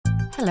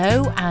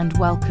Hello and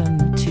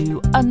welcome to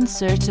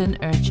Uncertain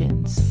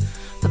Urchins,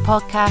 the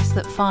podcast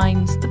that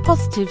finds the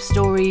positive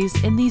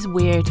stories in these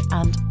weird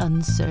and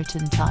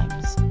uncertain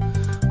times.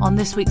 On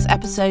this week's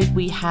episode,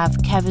 we have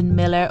Kevin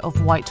Miller of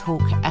Whitehawk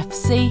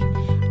FC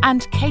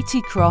and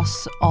Katie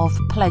Cross of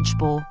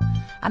Pledgeball,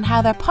 and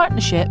how their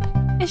partnership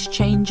is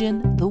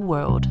changing the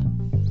world.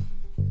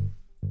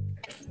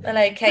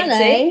 Hello,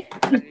 Katie.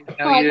 Hello.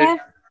 How are you?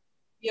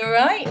 You all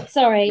right?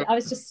 Sorry, I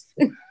was just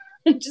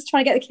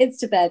trying to get the kids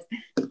to bed.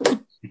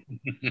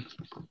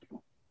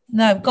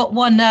 No, I've got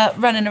one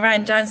running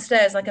around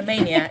downstairs like a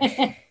maniac,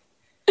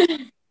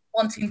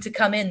 wanting to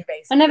come in,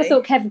 basically. I never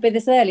thought Kev would be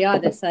this early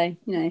either, so, you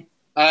know.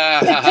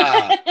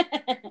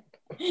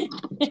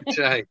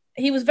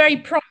 He was very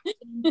prompt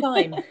in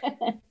time.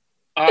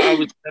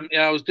 I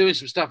was doing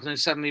some stuff and then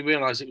suddenly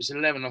realised it was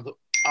 11. I thought,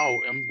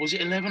 was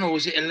it 11 or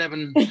was it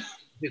 11:15?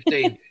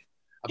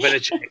 I better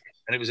check.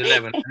 And it was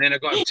 11. And then I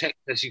got a text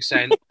message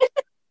saying,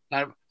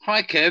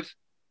 "Hi, Kev.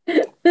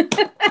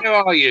 Where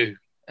are you?"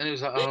 And it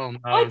was like, "Oh, no."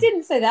 I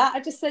didn't say that. I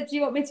just said, "Do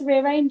you want me to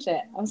rearrange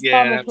it?" I was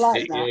far more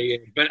polite now. Yeah.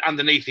 But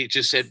underneath it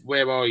just said,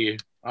 "Where are you?"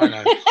 I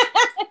know.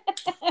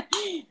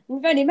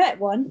 We've only met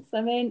once.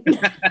 I mean...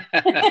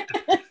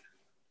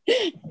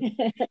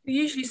 You're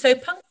usually so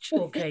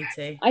punctual,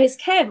 Katie. It's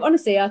Kev.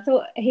 Honestly, I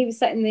thought he was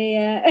setting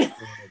the...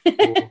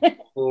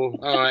 All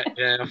right,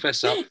 yeah, I'll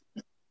fess up.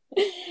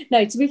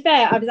 No, to be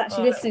fair, I was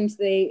actually listening to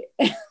the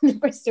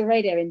Bristol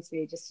radio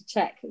interview just to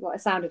check what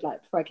it sounded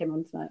like before I came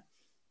on tonight.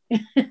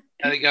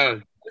 How'd it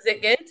go? Was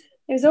it good?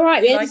 It was all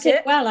right. We edited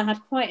it? Well. I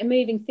had quite a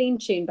moving theme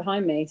tune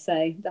behind me,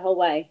 so the whole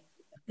way.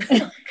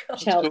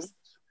 Helps.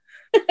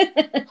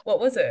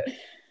 What was it?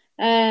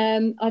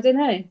 I don't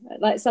know,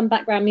 like some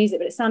background music,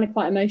 but it sounded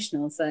quite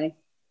emotional. So,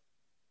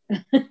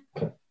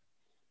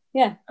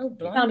 yeah. Oh,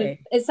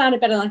 blimey. It sounded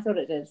better than I thought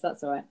it did. So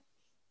that's all right.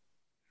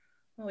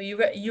 Oh, you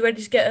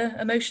ready to get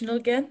emotional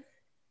again?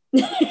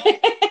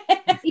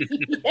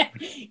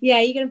 Yeah,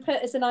 you're going to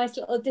put us a nice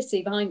little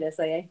ditty behind us,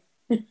 are you?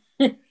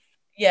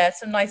 Yeah,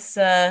 some nice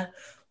sort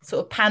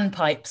of pan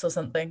pipes or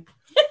something.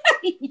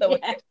 That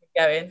would get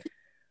going.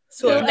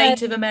 Sort of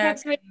Native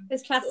American.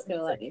 It's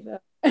classical, aren't you?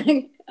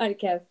 I don't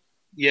care.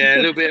 Yeah,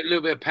 a little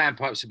bit of pan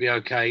pipes would be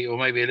okay, or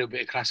maybe a little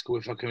bit of classical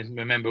if I can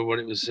remember what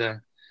it was,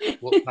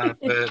 what kind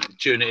of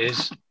tune it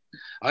is.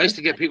 I used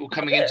to get people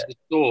coming into the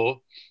store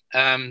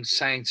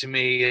saying to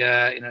me,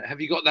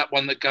 "Have you got that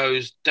one that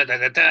goes da da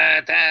da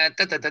da da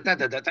da da da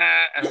da da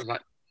da?" And I was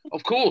like,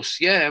 "Of course,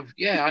 yeah,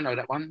 I know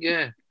that one,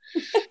 yeah."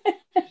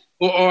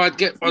 Or I'd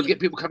get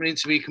people coming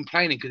into me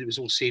complaining because it was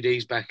all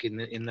CDs back in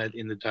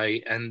the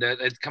day, and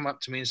they'd come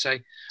up to me and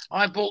say,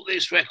 "I bought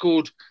this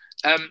record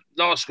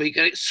last week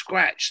and it's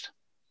scratched."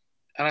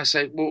 And I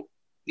say, "Well,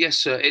 yes,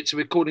 sir, it's a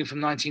recording from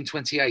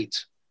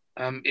 1928.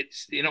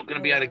 You're not going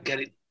to be able to get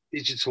it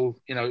digital,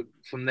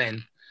 from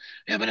then."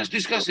 "Yeah, but let's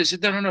discuss this." I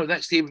said, No,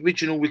 that's the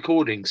original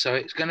recording, so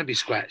it's going to be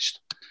scratched.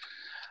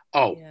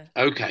 Oh, yeah.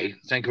 Okay,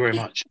 thank you very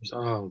much.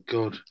 Oh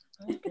God,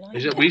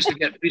 we used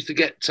to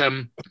get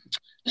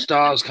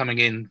stars coming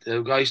in.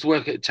 I used to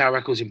work at Tower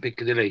Records in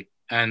Piccadilly,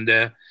 and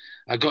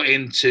I got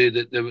into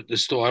the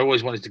store. I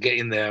always wanted to get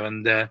in there,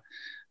 and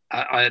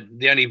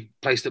the only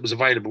place that was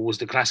available was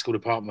the classical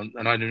department,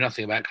 and I knew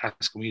nothing about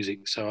classical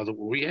music. So I thought,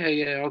 well,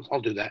 yeah,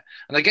 I'll do that.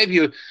 And they gave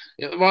you,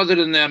 rather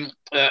than an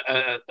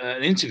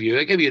interview,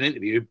 they gave you an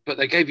interview, but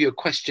they gave you a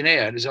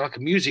questionnaire. It was like a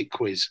music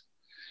quiz,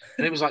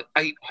 and it was like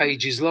 8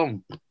 pages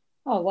long.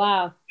 Oh,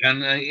 wow.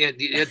 And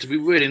you had to be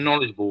really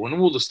knowledgeable, and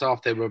all the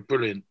staff there were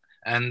brilliant.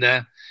 And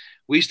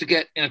we used to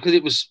get, because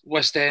it was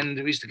West End,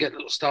 we used to get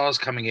little stars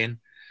coming in,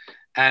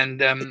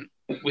 and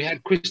we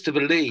had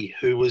Christopher Lee,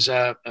 who was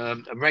a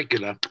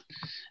regular,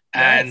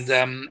 and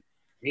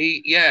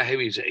he's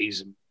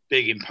a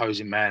big,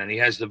 imposing man, and he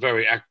has the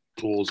very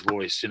actor's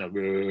voice,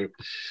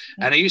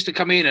 And he used to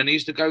come in and he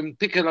used to go and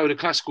pick a load of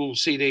classical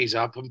CDs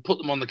up and put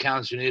them on the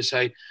counter, and he'd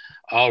say,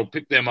 "I'll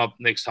pick them up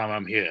next time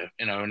I'm here,"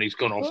 and he's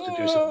gone off to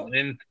do something.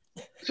 And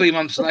then 3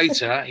 months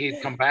later,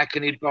 he'd come back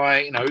and he'd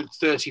buy,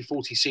 30,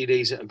 40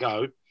 CDs at a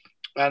go,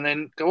 and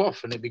then go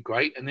off, and it'd be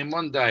great. And then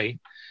one day,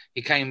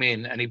 he came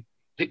in and he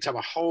picked up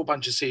a whole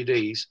bunch of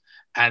CDs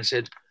and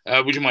said,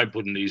 "Would you mind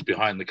putting these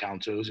behind the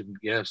counter?" I said,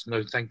 "Yes,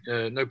 no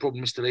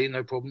problem, Mr. Lee,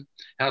 no problem.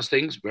 How's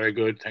things?" "Very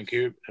good, thank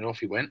you." And off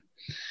he went.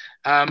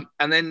 And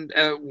then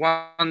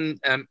one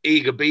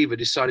eager beaver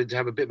decided to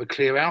have a bit of a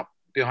clear out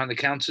behind the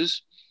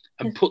counters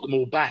and put them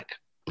all back.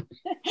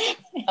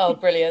 Oh,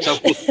 brilliant. So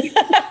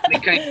he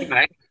came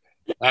back.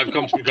 "I've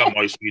come to pick up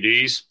my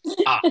CDs.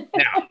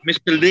 Now,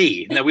 Mr.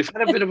 Lee, we've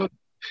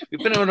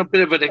been on a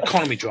bit of an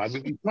economy drive.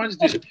 We've been trying to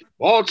do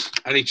what?"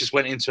 And he just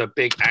went into a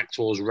big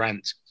actor's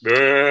rant.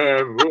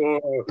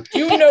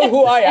 "You know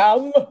who I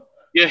am?"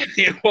 Yeah,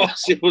 it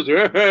was.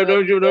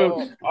 "Don't you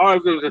know?"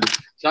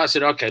 So I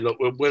said, "Okay, look,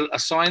 we'll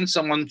assign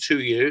someone to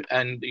you,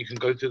 and you can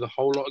go through the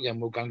whole lot again.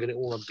 We'll go and get it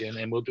all up again,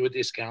 and we'll do a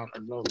discount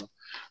and blah blah."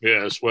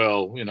 "Yes,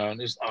 well,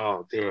 and it's,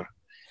 oh dear."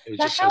 It was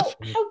just how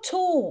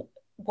tall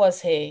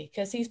was he?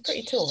 Because he's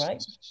pretty tall,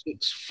 right?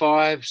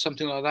 6'5",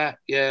 something like that.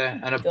 Yeah,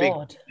 and a big,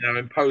 God.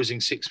 imposing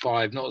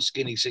 6'5", not a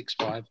skinny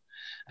 6'5".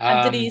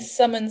 And did he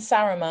summon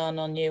Saruman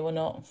on you or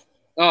not?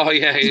 Oh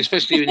yeah,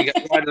 especially when you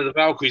get right of the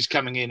Valkyries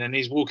coming in and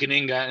he's walking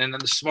in and then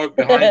the smoke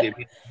behind him.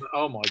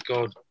 Oh my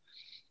God!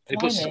 And he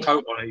puts his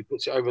coat on it. He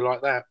puts it over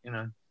like that,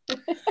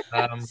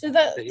 So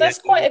that's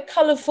quite a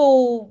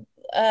colourful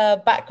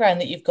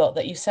background that you've got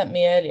that you sent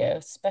me earlier,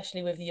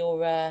 especially with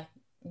your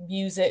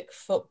music,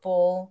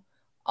 football,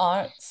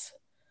 arts.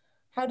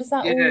 How does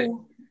that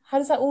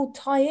all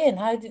tie in?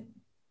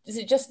 Is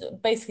it just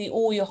basically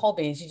all your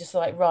hobbies? You're just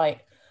like,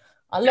 right,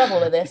 I love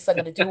all of this, I'm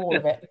going to do all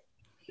of it.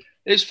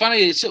 It's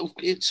funny. It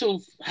sort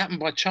of happened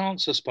by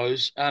chance, I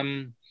suppose.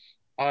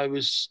 I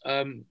was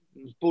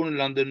born in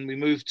London. We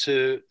moved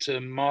to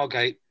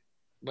Margate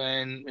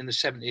in the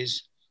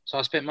 70s. So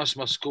I spent most of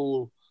my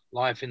school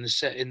life in the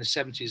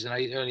 70s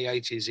and early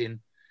 80s in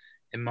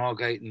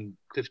Margate and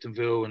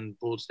Cliftonville and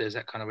Broadstairs,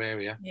 that kind of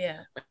area.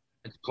 Yeah.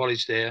 Went to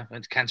college there.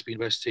 Went to Canterbury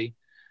University,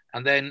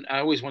 and then I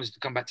always wanted to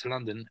come back to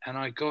London. And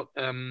I got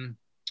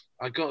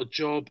a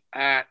job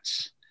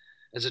as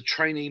a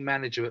trainee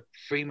manager at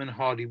Freeman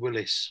Hardy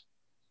Willis.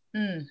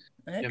 Okay.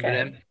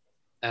 Remember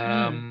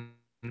them?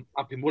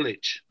 Up in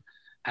Woolwich.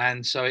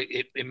 And so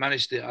I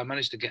managed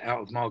to get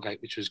out of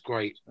Margate, which was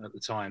great at the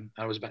time.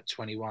 I was about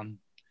 21.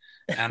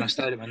 And I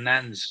stayed at my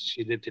nan's.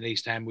 She lived in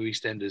East Ham, we're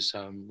East Enders,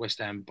 West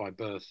Ham by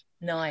birth.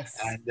 Nice.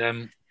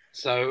 And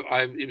so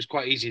it was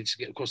quite easy to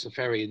get across the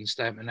ferry and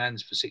stay at my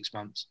nan's for 6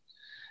 months.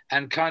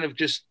 And kind of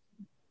just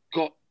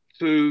got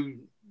through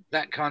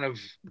that kind of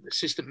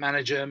assistant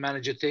manager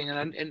thing.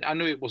 And I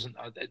knew it wasn't,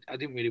 I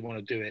didn't really want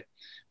to do it,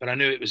 but I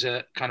knew it was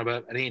a kind of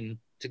an in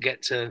to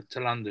get to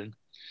London.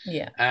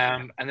 Yeah.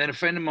 And then a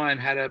friend of mine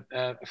had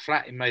a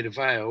flat in Maida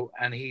Vale,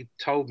 and he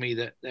told me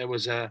that there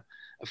was a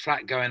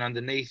flat going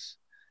underneath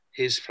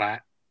his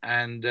flat,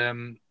 and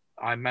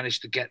I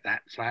managed to get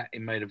that flat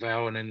in Maida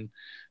Vale and then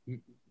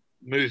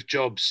moved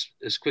jobs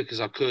as quick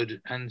as I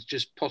could and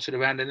just potted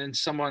around. And then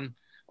someone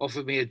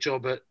offered me a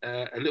job at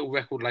a little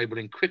record label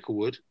in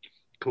Cricklewood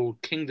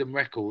called Kingdom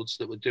Records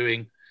that were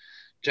doing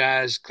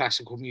jazz,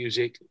 classical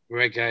music,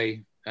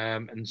 reggae,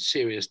 and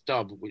serious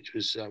dub, which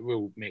was a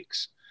real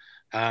mix.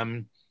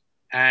 And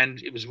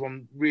it was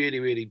one really,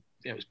 really,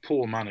 it was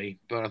poor money,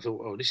 but I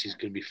thought, oh, this is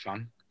going to be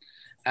fun.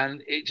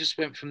 And it just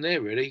went from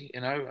there, really.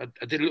 I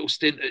did a little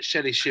stint at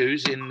Shelley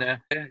Shoes a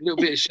little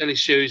bit of Shelley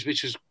Shoes,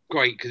 which was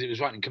great because it was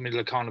right in the middle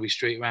of Carnaby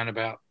Street around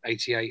about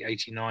 88,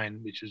 89,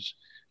 which was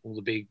all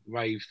the big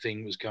rave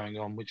thing was going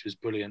on, which was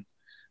brilliant.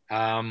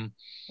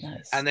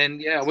 Nice. And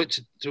then, I went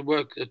to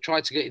work. I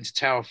tried to get into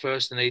Tower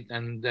first, and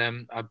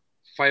I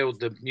failed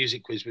the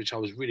music quiz, which I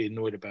was really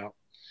annoyed about.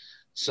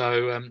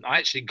 So I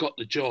actually got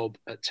the job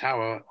at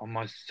Tower on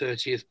my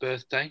 30th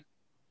birthday.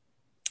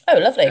 Oh,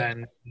 lovely.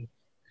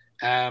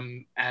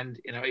 And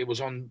it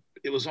was on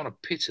a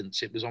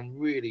pittance. It was on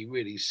really,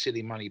 really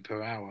silly money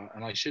per hour,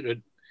 and I should have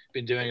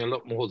been doing a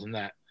lot more than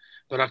that.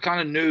 But I kind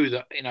of knew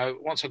that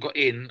once I got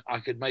in, I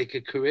could make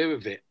a career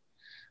of it.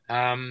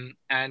 And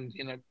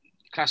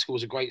classical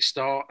was a great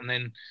start, and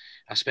then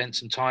I spent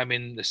some time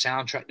in the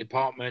soundtrack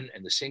department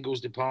and the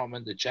singles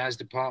department, the jazz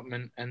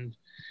department, and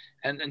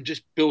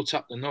just built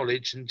up the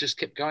knowledge and just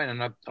kept going.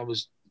 And I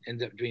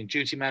ended up being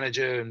duty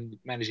manager and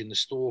managing the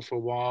store for a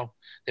while.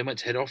 Then went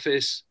to head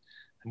office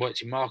and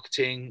worked in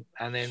marketing,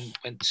 and then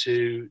went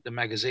to the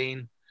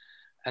magazine,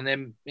 and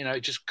then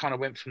it just kind of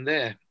went from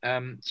there.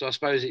 So I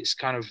suppose it's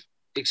kind of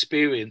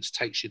experience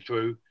takes you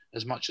through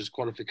as much as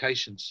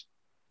qualifications.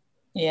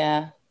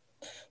 Yeah.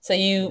 So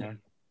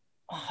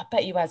I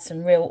bet you had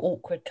some real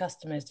awkward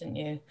customers, didn't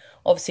you?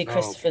 Obviously,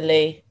 Christopher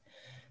Lee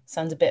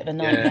sounds a bit of a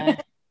nightmare.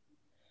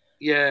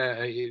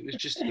 Yeah, it was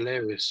just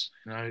hilarious,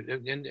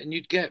 and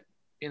you'd get,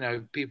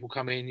 people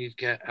come in, you'd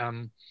get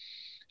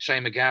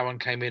Shane McGowan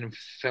came in and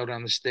fell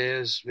down the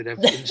stairs. We'd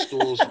have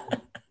in-stores.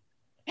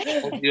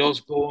 Ozzy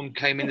Osbourne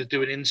came in to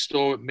do an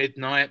in-store at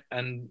midnight,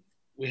 and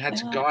we had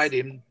to guide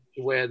him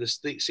to where the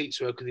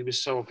seats were because he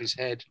was so off his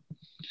head.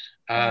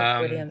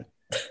 Brilliant.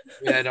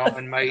 We had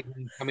Iron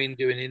Maiden come in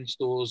doing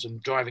in-stores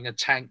and driving a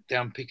tank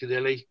down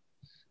Piccadilly.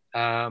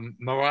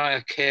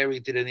 Mariah Carey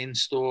did an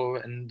in-store,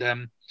 and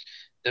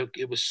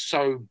it was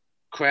so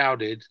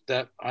crowded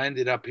that I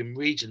ended up in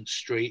Regent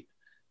Street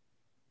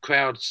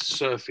crowd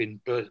surfing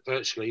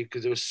virtually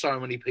because there were so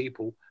many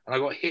people, and I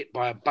got hit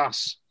by a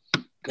bus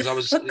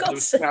because the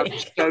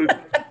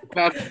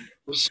crowd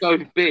was so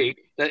big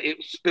that it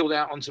spilled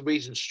out onto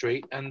Regent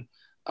Street, and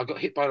I got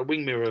hit by the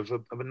wing mirror of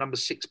a number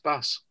 6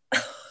 bus.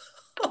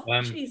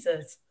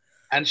 Jesus.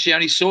 And she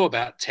only saw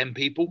about 10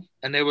 people,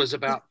 and there was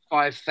about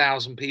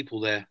 5,000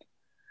 people there.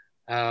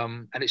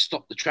 And it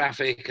stopped the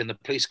traffic, and the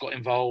police got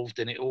involved,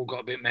 and it all got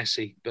a bit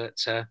messy.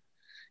 But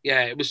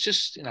it was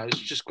just,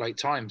 great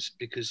times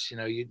because,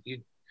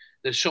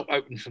 the shop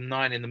opened from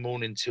 9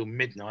 a.m. till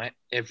midnight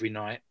every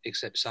night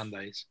except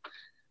Sundays.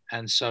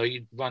 And so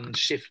you'd run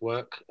shift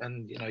work,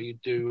 and,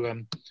 you'd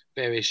do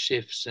various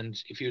shifts. And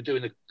if you were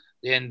doing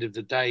the end of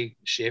the day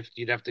shift,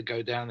 you'd have to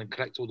go down and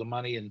collect all the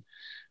money and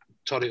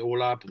tot it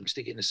all up and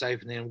stick it in the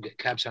safe, and then we'll get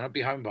cabs. And I'd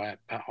be home by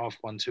about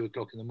 1:30, 2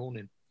 o'clock in the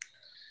morning.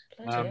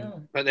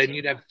 But then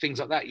you'd have things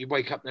like that. You'd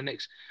wake up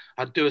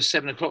I'd do a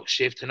 7 o'clock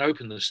shift and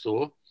open the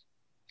store,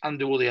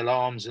 undo all the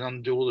alarms and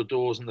undo all the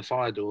doors and the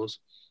fire doors.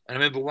 And I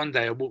remember one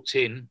day I walked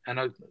in and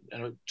I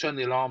turned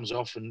the alarms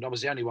off, and I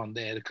was the only one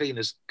there. The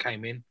cleaners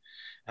came in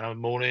and I'm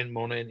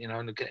morning, and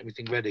I'd get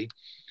everything ready.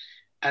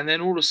 And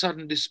then all of a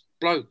sudden this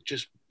bloke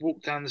just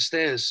walked down the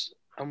stairs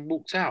and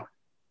walked out.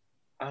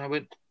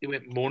 And he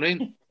went,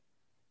 morning.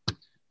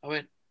 I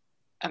went,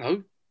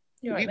 hello.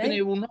 You're Have you right, been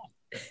here all night?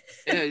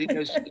 Yeah, he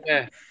goes,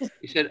 yeah.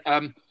 He said,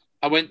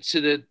 I went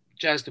to the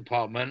jazz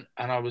department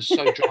and I was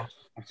so drunk,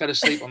 I fell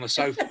asleep on the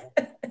sofa.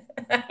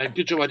 And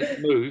good job I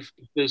didn't move,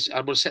 because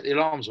I would have set the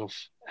alarms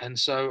off. And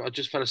so I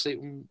just fell asleep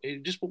and he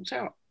just walked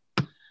out.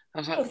 I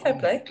was like, fair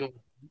play. God.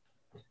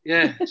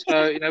 Yeah.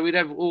 So, we'd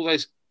have all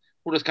those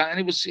and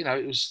it was,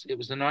 it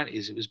was the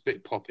 90s. It was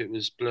Britpop. It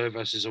was Blur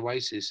versus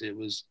Oasis. It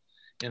was,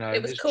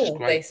 it was cool,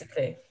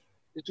 basically.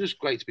 It was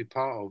great to be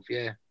part of,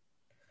 yeah.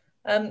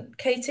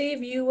 Katie,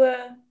 have you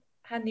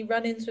had any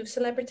run-ins with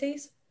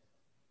celebrities?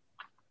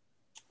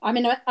 I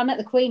mean, I met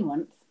the Queen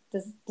once.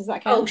 Does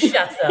that count? Oh,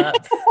 shut up.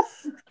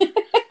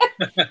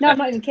 No, I'm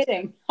not even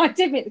kidding. I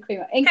did meet the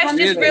Queen. Kath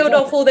just reeled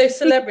off all those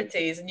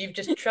celebrities and you've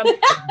just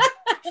trumped them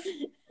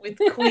with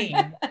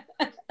Queen.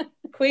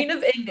 Queen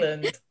of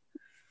England.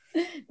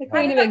 The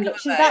Queen of England.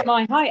 She's about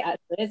my height,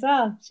 actually, as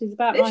well. She's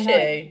about my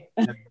height.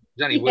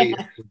 It's only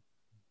weird.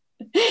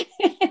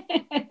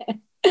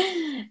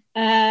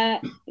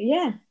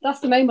 Yeah, that's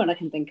the main one I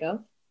can think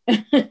of. How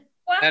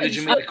did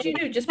you meet the Queen?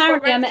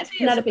 Apparently I met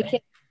Penelope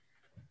Kidd.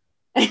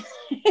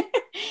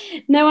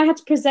 No, I had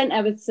to present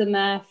her with some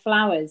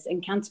flowers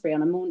in Canterbury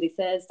on a Maundy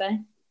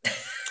Thursday.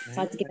 So I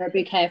had to give her a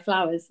bouquet of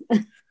flowers.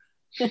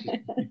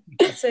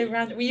 That's so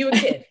random. Were you a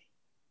kid?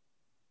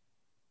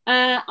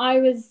 I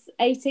was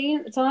 18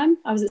 at the time.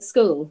 I was at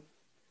school.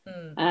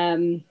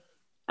 And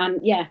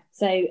yeah,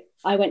 so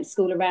I went to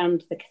school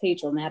around the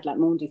cathedral and they had like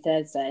Maundy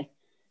Thursday.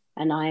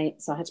 And I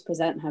had to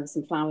present her with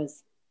some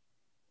flowers.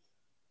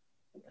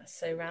 That's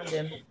so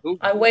random.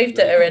 I waved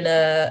at her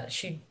and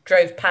she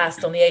drove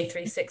past on the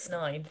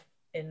A369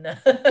 in a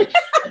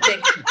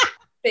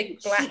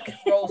big black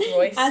Rolls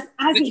Royce. As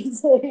you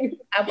do.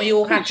 And we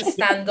all had to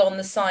stand on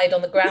the side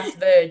on the grass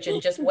verge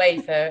and just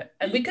wave her.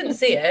 And we couldn't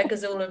see her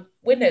because all the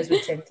windows were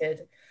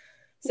tinted.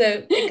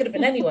 So it could have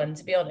been anyone,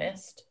 to be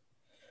honest.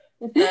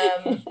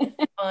 I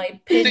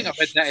think I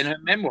read that in her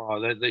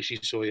memoir that she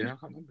saw you. I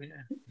can't remember.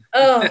 Yeah.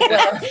 Oh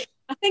well,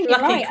 I think you're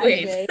right.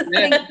 Queen.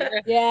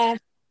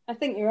 I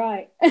think you're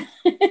right.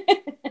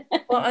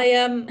 Well, I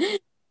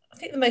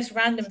think the most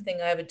random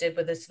thing I ever did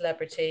with a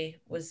celebrity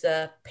was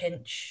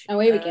pinch. Oh,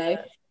 here we go.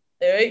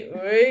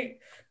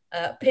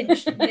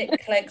 Pinch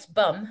Nick Clegg's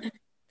bum.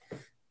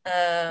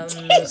 Yeah,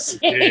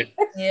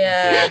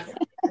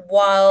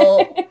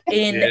 while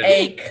in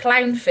a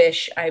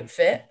clownfish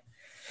outfit.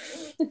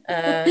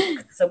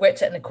 So I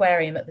worked at an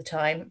aquarium at the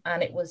time,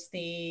 and it was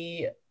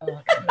I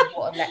can't remember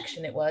what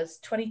election it was.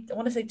 I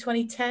want to say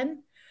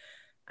 2010,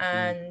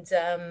 and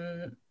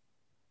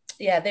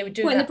they were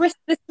doing this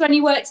is when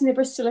you worked in the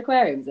Bristol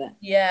Aquarium, is it?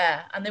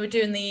 Yeah, and they were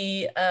doing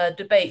the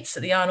debates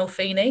at the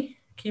Arnolfini.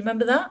 Can you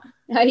remember that?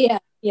 Oh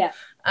yeah.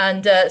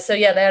 And so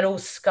they had all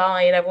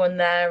Sky and everyone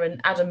there, and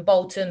Adam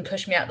Bolton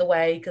pushed me out of the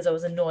way because I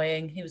was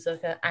annoying. He was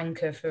like an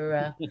anchor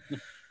for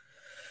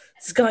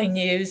Sky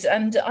News,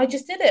 and I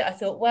just did it. I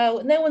thought,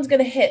 well, no one's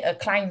going to hit a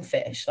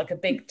clownfish like a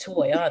big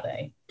toy, are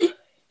they?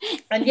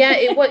 And yeah,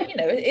 it was,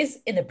 it is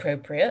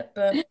inappropriate,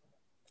 but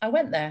I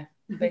went there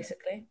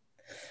basically.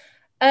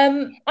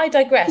 I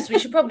digress. We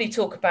should probably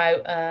talk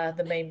about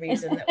the main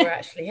reason that we're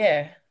actually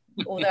here.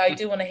 Although I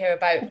do want to hear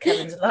about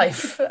Kevin's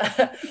life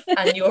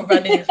and your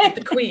run-ins with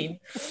the Queen.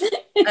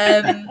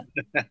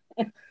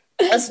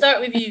 I'll start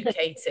with you,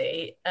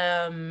 Katie.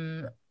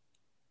 In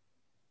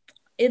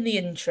the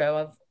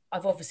intro,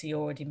 I've obviously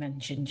already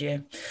mentioned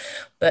you,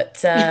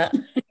 but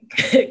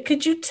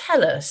could you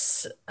tell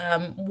us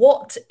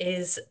what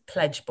is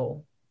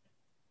Pledgeball?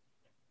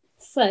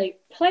 So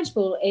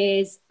Pledgeball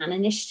is an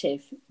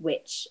initiative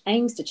which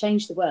aims to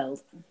change the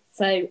world.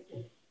 So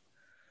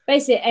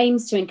basically it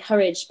aims to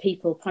encourage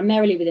people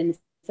primarily within the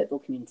football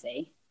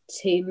community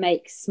to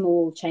make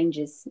small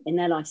changes in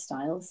their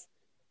lifestyles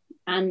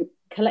and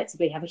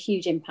collectively have a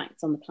huge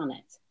impact on the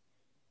planet.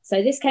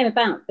 So this came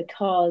about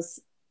because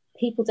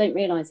people don't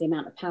realise the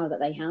amount of power that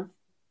they have.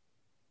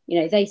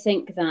 They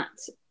think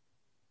that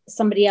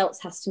somebody else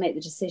has to make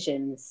the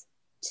decisions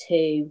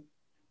to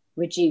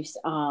reduce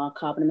our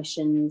carbon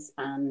emissions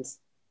and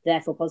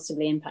therefore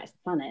positively impact the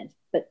planet.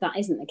 But that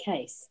isn't the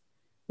case.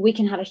 We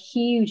can have a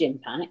huge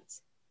impact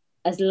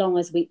as long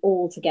as we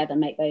all together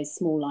make those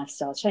small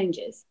lifestyle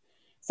changes.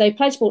 So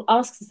Pledgeball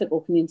asks the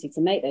football community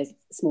to make those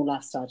small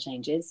lifestyle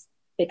changes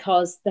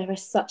because there are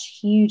such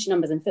huge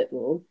numbers in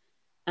football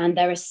and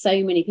there are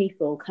so many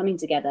people coming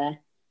together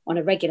on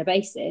a regular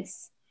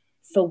basis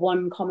for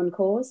one common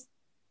cause.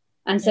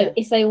 And so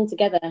if they all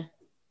together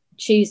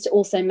choose to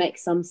also make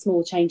some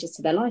small changes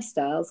to their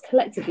lifestyles,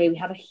 collectively we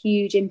have a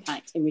huge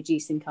impact in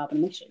reducing carbon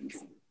emissions.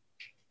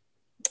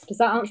 Does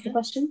that answer the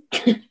question?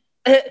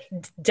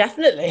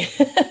 Definitely.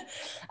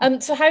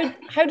 So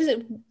how does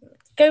it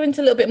go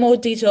into a little bit more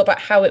detail about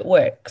how it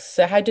works?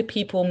 So how do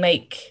people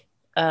make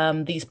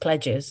these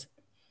pledges?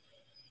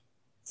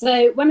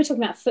 So when we're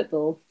talking about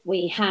football,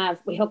 we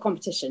hold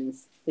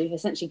competitions. We've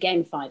essentially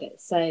gamified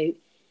it. So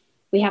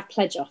we have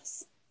pledge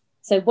offs.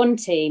 So one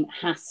team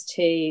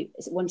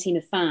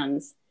of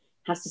fans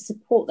has to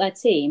support their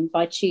team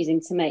by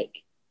choosing to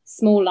make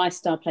small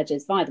lifestyle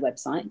pledges via the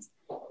website.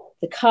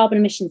 The carbon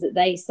emissions that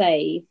they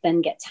save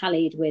then get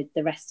tallied with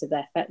the rest of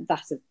their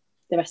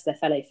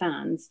fellow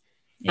fans.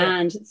 Yeah.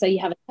 And so you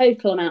have a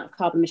total amount of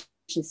carbon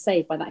emissions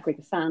saved by that group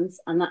of fans,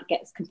 and that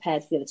gets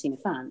compared to the other team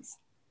of fans.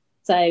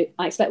 So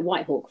I expect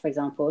Whitehawk, for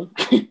example,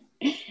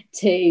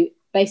 to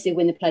basically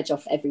win the pledge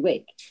off every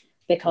week,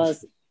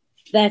 because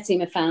their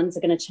team of fans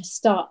are going to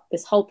start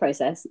this whole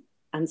process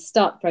and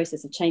start the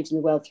process of changing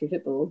the world through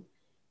football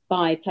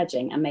by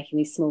pledging and making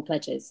these small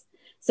pledges.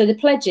 So the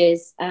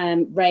pledges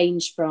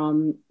range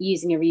from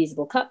using a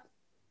reusable cup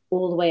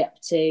all the way up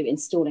to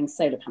installing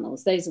solar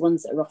panels. Those are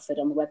ones that are offered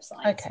on the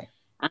website. Okay.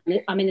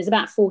 And, I mean, there's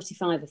about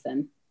 45 of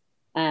them.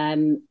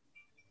 And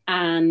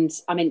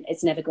I mean,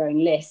 it's an ever-growing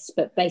list,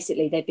 but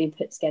basically they've been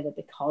put together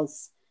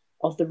because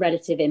of the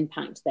relative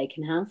impact they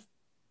can have.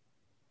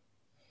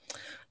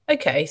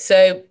 Okay,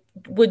 so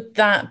would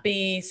that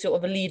be sort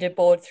of a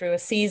leaderboard through a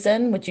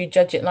season? Would you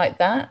judge it like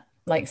that?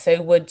 Like,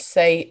 so would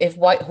say if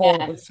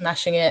Whitehall was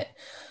smashing it,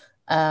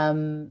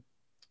 it's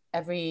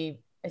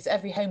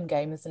every home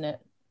game, isn't it,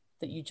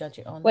 that you judge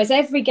it on? Well, it's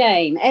every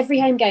game. Every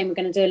home game, we're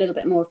going to do a little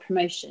bit more of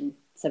promotion.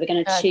 So we're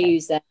going to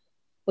choose,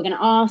 we're going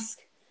to ask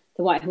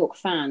the Whitehawk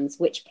fans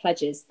which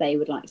pledges they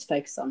would like to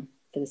focus on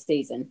for the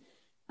season.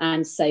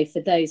 And so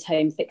for those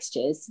home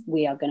fixtures,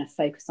 we are going to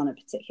focus on a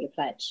particular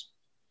pledge.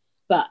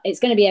 But it's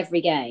going to be every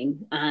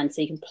game. And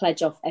so you can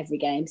pledge off every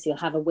game. So you'll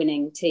have a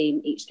winning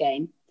team each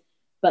game.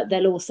 But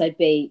there'll also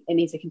be, it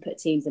means we can put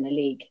teams in a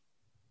league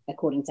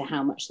according to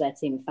how much their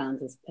team of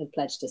fans have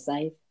pledged to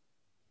save.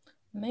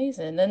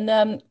 Amazing. And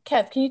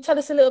Kev, can you tell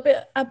us a little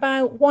bit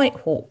about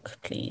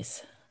Whitehawk,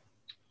 please?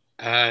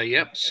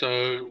 Yep.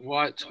 So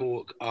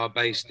Whitehawk are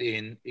based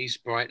in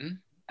East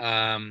Brighton.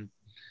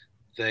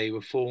 They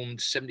were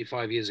formed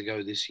 75 years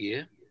ago this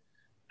year.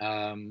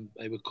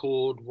 They were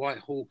called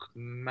Whitehawk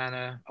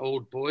Manor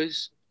Old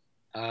Boys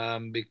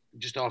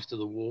just after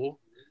the war,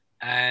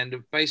 and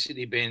have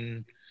basically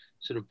been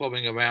sort of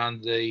bobbing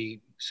around the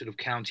sort of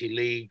county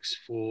leagues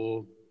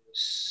for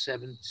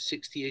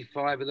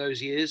 65 of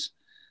those years.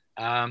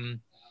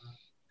 And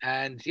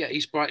yeah,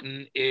 East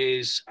Brighton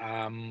is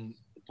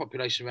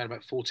population around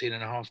about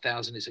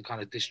 14,500. It's a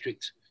kind of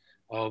district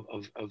of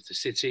the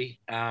city.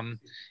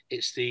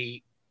 It's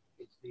the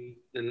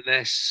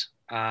less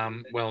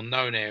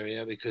well-known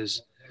area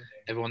because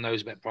everyone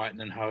knows about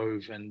Brighton and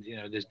Hove, and you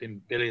know there's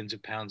been billions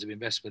of pounds of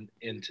investment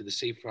into the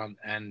seafront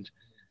and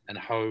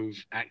Hove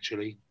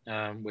actually,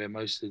 where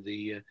most of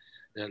the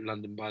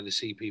London by the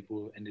Sea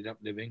people ended up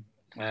living.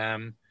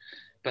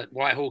 But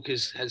Whitehawk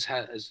has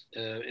had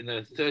in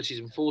the 30s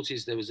and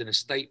 40s there was an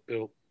estate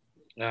built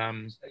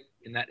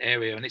in that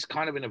area, and it's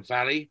kind of in a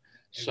valley,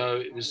 so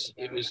it was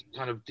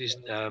kind of just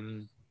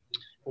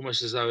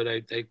almost as though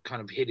they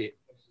kind of hid it,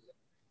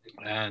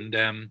 and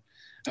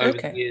over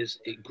the years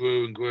it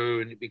grew and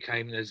grew, and it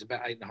became, there's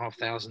about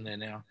 8,500 there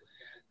now.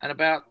 And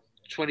about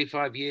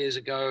 25 years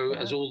ago,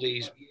 as all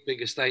these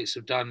big estates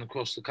have done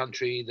across the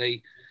country,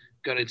 they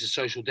got into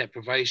social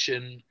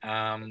deprivation.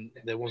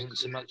 There wasn't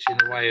so much in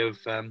the way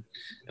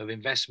of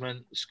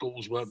investment.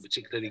 Schools weren't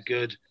particularly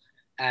good,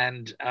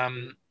 and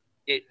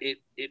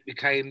it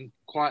became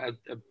quite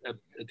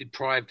a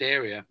deprived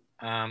area,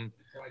 one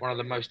of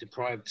the most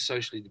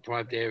socially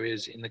deprived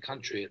areas in the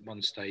country at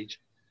one stage.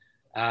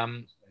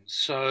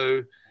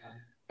 So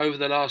over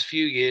the last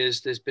few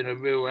years, there's been a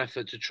real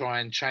effort to try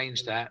and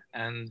change that,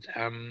 and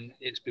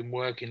it's been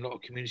working. A lot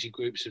of community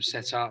groups have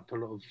set up, a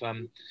lot of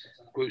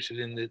groups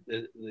within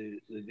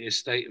the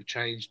estate have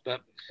changed,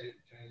 but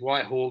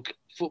Whitehawk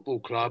Football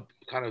Club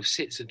kind of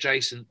sits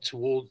adjacent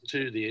to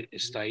the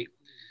estate,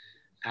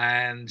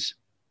 and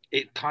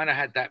it kind of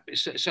had that,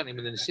 certainly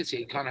within the city,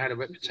 it kind of had a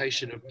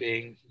reputation of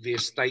being the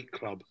estate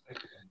club,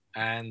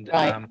 and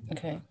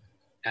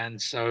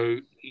and so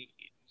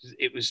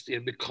it was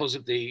because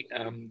of the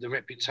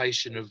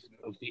reputation of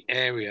the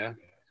area.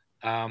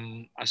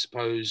 I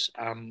suppose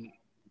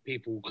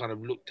people kind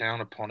of looked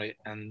down upon it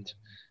and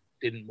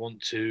didn't want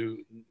to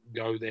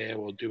go there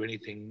or do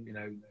anything,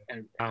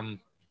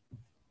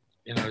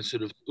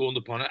 sort of dawned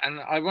upon it. And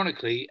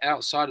ironically,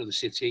 outside of the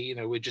city,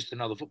 we're just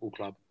another football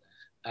club.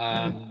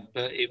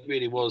 But it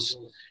really was,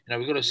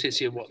 we've got a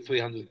city of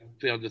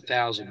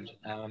 300,000.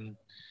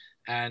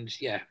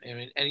 And yeah, I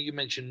mean, and you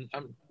mentioned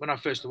when I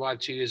first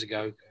arrived 2 years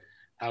ago,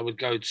 I would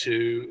go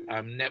to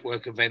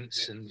network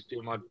events and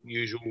do my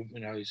usual,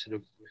 sort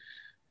of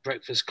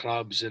breakfast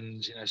clubs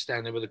and,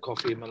 stand there with a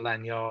coffee in my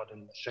lanyard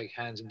and shake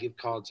hands and give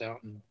cards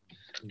out and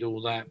do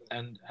all that.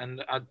 And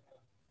I'd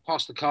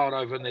pass the card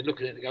over and they'd look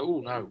at it and go,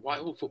 oh, no,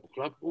 Whitehall Football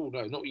Club? Oh,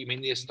 no, not what you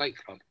mean the estate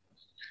club.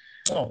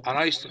 And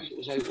I used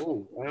to say,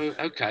 "Oh,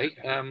 okay.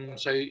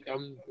 So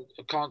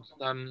I can't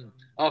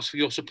ask for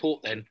your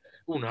support then."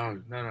 Oh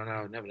no,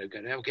 never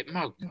get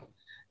mugged. And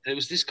it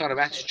was this kind of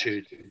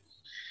attitude.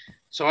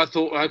 So I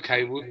thought,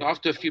 okay, well,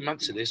 after a few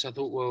months of this, I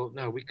thought, well,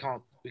 no, we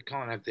can't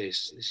have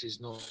this. This is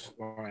not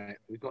right.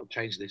 We've got to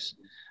change this.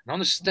 And on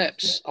the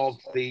steps of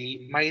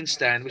the main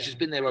stand, which has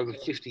been there over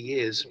 50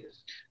 years,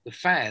 the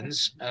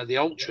fans, the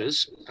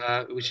ultras,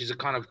 which is a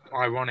kind of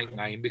ironic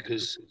name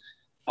because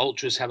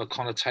ultras have a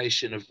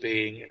connotation of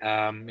being,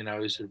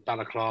 sort of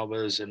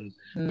balaclavas and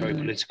very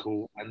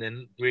political, and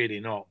then really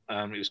not.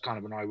 It was kind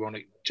of an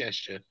ironic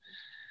gesture.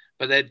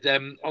 But they'd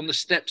on the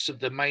steps of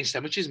the main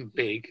stand, which isn't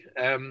big,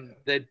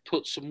 they'd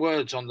put some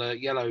words on the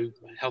yellow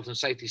health and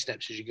safety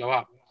steps as you go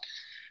up.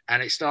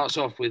 And it starts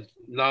off with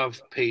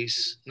love,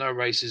 peace, no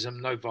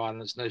racism, no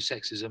violence, no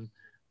sexism,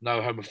 no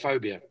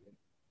homophobia.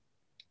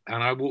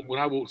 And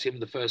when I walked in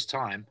the first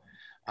time,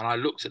 and I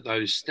looked at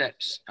those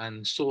steps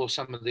and saw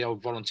some of the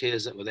old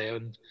volunteers that were there,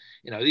 and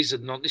this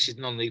is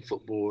non-league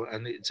football,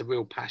 and it's a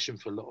real passion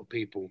for a lot of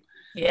people.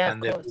 Yeah,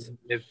 and of course.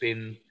 They've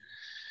been.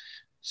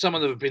 Some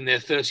of them have been there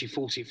 30,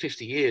 40,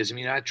 50 years. I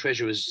mean, our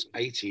treasurer's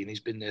 80 and he's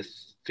been there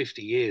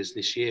 50 years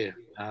this year.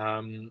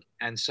 And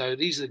so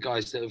these are the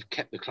guys that have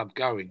kept the club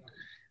going.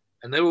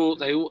 And they all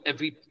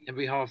every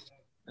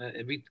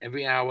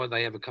hour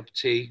they have a cup of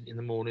tea in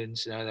the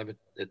mornings. They have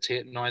a tea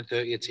at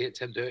 9:30, a tea at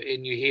 10:30,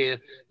 and you hear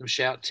them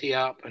shout "tea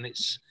up," and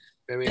it's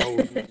very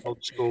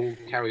old school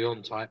carry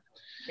on type.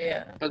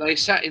 Yeah. But they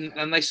sit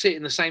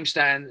in the same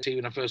stand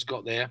when I first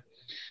got there,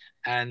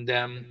 and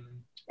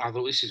I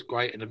thought this is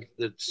great, and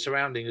the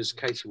surrounding, as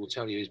Katie will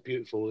tell you, is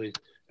beautiful.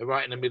 They're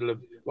right in the middle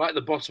right at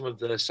the bottom of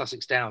the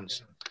Sussex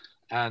Downs,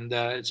 and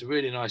it's a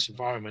really nice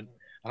environment.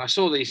 And I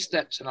saw these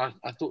steps, and I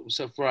thought to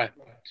myself, right,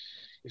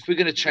 if we're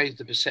going to change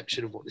the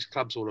perception of what this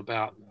club's all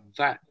about,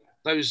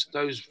 those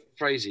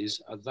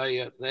phrases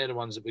they're the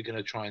ones that we're going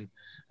to try and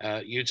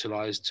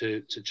utilise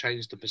to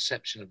change the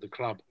perception of the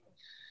club.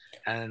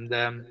 And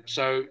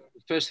so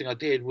the first thing I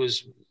did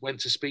was went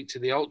to speak to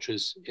the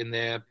ultras in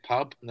their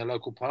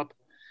local pub,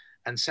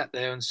 and sat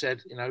there and said,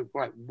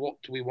 right,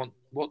 what do we want?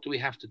 What do we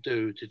have to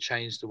do to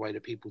change the way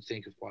that people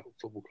think of Whitehawk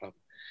Football Club?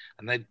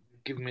 And they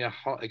gave me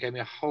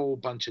a whole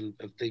bunch of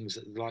things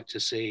that they'd like to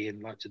see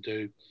and like to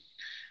do.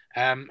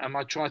 And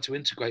I tried to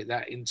integrate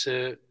that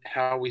into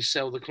how we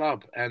sell the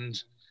club. And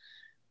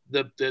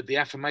the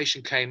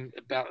affirmation came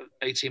about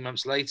 18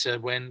 months later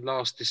when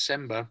last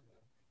December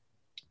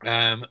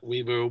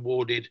we were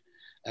awarded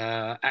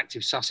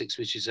Active Sussex,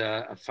 which is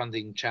a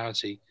funding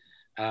charity,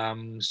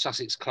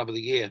 Sussex Club of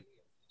the Year.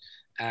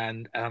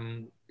 And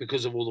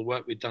because of all the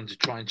work we've done to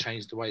try and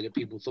change the way that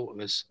people thought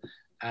of us,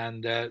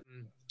 and their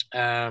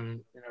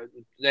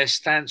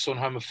stance on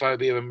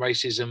homophobia and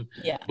racism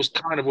was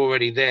kind of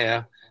already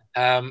there,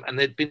 and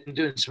they'd been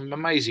doing some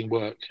amazing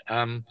work.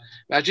 I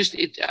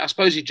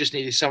suppose you just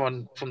needed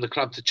someone from the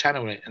club to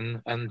channel it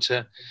and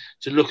to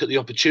look at the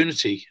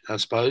opportunity, I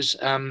suppose.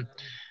 And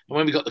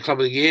when we got the Club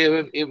of the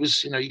Year, it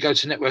was, you go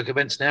to network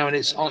events now and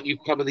it's aren't you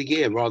Club of the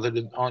Year rather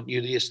than aren't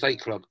you the estate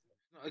club.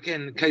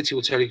 Again, Katie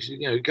will tell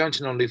you, going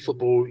to non-league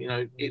football,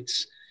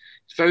 it's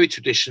very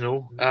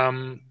traditional,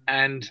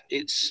 and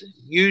it's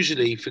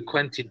usually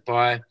frequented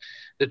by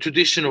the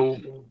traditional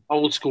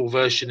old school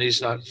version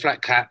is like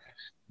flat cap,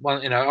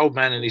 one, old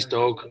man and his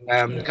dog,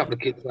 a couple of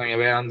kids running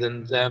around,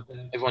 and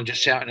everyone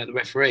just shouting at the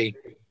referee.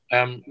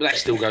 That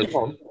still goes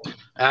on,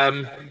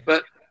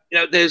 but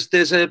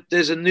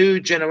there's a new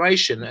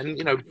generation,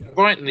 and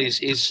Brighton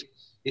is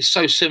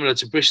so similar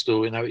to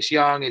Bristol. It's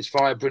young, it's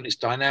vibrant, it's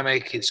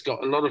dynamic, it's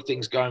got a lot of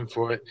things going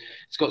for it.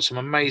 It's got some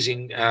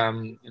amazing,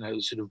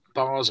 sort of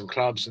bars and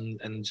clubs,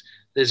 and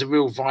there's a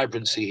real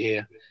vibrancy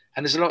here.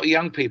 And there's a lot of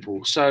young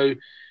people. So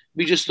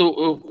we just thought,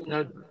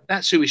 well,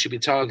 that's who we should be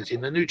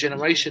targeting, the new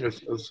generation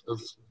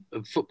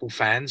of football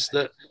fans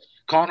that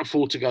can't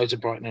afford to go to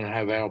Brighton and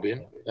Hove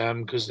Albion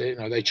because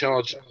they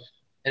charge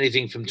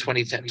anything from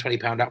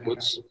 £20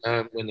 upwards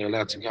when they're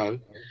allowed to go.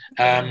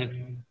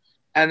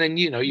 And then,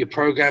 your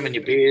program and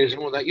your beers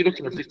and all that, you're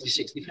looking at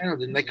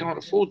 £50-60, and they can't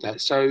afford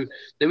that. So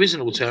there is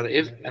an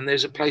alternative, and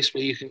there's a place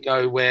where you can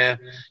go where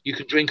you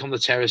can drink on the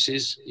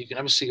terraces, you can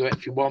have a cigarette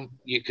if you want,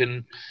 you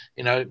can,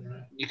 you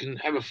can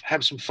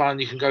have some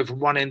fun. You can go from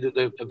one end of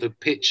the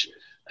pitch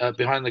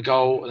behind the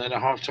goal, and then at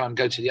halftime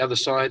go to the other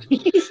side.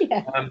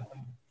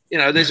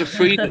 There's a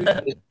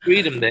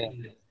freedom there,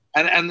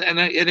 and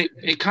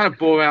it kind of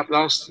bore out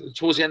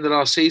towards the end of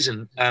last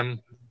season.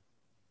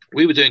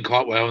 We were doing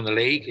quite well in the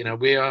league.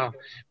 We're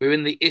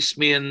in the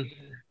Isthmian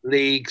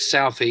League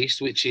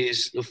Southeast, which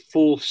is the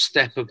fourth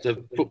step of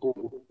the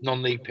football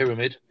non-league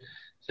pyramid.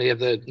 So you have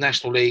the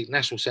National League,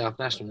 National South,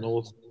 National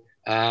North,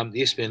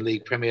 the Isthmian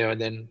League Premier,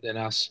 and then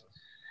us.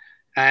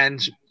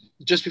 And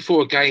just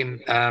before a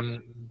game,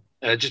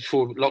 just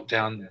before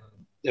lockdown,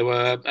 there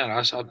were.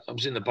 I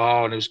was in the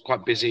bar and it was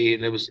quite busy,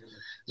 and there was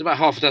about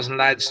half a dozen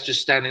lads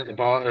just standing at the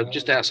bar,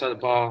 just outside the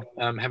bar,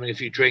 having a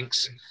few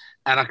drinks.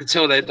 And I could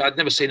tell that I'd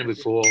never seen them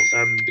before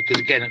because,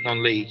 again, at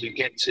non-league, you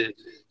get to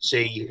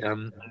see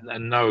and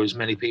know as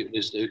many people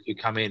as who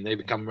come in. They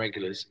become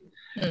regulars.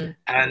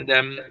 And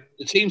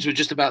the teams were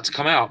just about to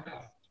come out.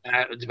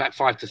 It was about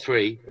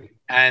 5-3,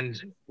 and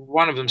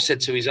one of them said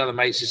to his other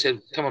mates, he said,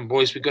 "Come on,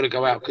 boys, we've got to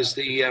go out because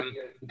the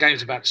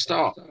game's about to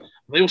start." And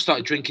they all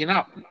started drinking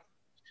up.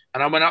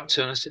 And I went up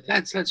to him and I said,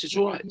 lads, it's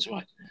all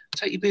right.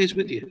 Take your beers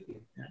with you.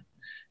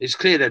 It's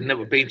clear they'd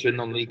never been to a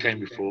non-league game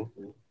before.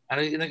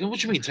 And they go, "What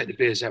do you mean take the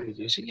beers out with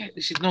you?" I said, "Yeah,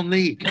 this is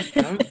non-league.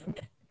 You know?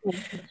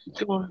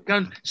 Go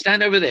and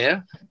stand over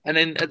there. And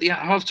then at the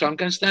half-time,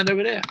 go and stand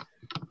over there."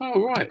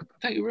 "Oh, right.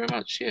 Thank you very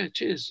much. Yeah,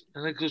 cheers."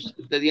 And then because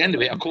at the end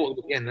of it, I caught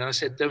them again. And I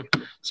said,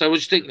 "So what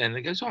do you think then?" And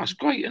they goes, "Oh, it's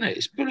great, isn't it?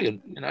 It's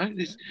brilliant, you know. And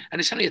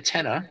it's only a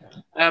tenner.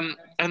 And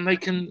they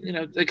can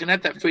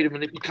have that freedom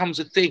and it becomes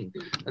a thing."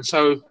 And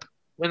so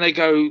when they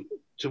go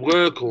to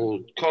work or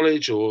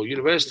college or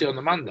university on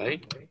the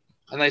Monday,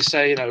 and they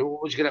say,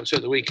 "What did you get up to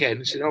at the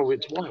weekend?" They said, "Oh,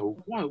 it's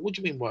Whitehawk." "Why? What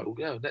do you mean Whitehawk?"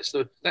 "No, that's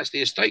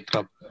the estate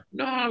club."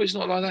 "No, it's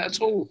not like that at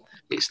all.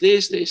 It's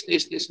this.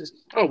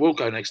 "Oh, we'll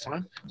go next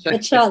time." So, the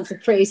chants are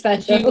pretty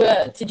special.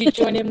 Did you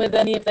join in with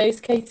any of those,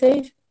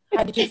 Katie?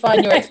 How did you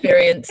find your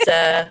experience?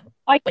 I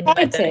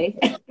tried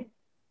to.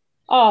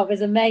 Oh, it was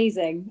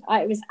amazing.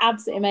 It was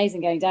absolutely amazing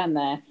going down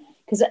there.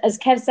 Because as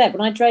Kev said,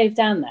 when I drove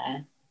down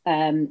there,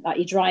 like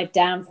you drive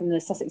down from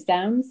the Sussex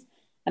Downs,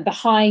 and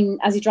behind,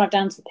 as you drive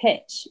down to the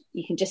pitch,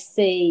 you can just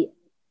see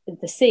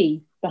the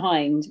sea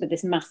behind with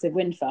this massive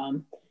wind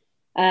farm.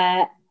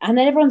 And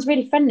then everyone's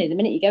really friendly the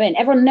minute you go in.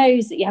 Everyone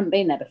knows that you haven't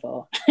been there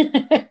before.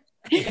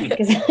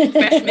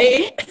 Fresh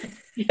meat.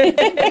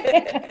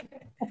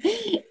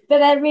 But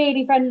they're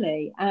really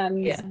friendly.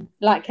 And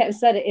like Kev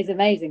said, it is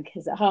amazing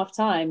because at half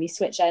time you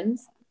switch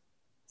ends.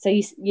 So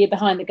you're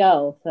behind the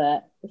goal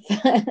for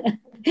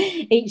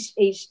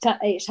each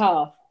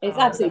half. It's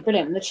absolutely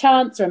brilliant. And the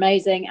chants are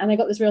amazing. And they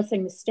got this real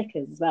thing with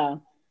stickers as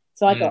well.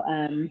 So I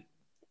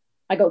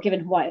got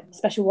given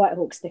special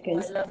Whitehawk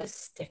stickers. I love a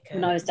sticker.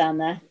 When I was down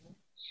there.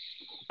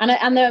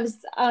 And there was,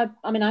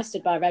 I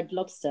stood by Red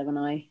Lobster when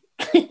I...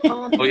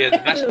 Oh, yeah,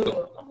 the mascot.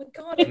 Oh, my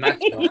God. The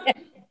mascot.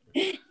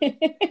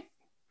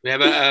 We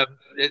have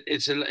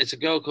it's a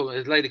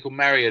lady called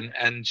Marion,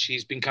 and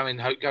she's been going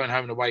home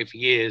and away for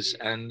years,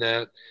 and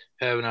her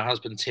and her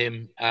husband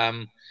Tim,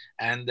 and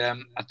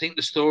I think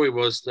the story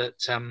was that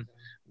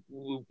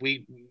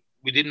we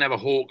didn't have a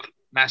hawk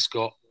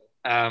mascot,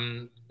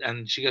 and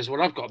she goes,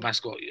 "Well, I've got a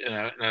mascot,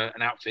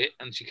 an outfit,"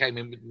 and she came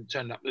in and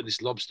turned up with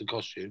this lobster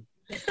costume.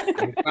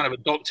 And we've kind of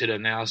adopted her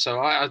now,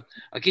 so I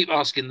keep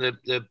asking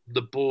the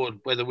board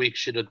whether we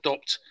should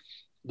adopt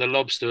the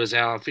lobster as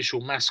our official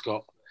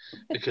mascot.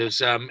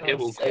 Because it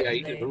will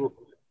create.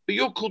 But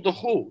you're called the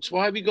Hawks.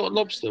 Why have you got a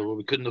lobster? Well,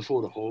 we couldn't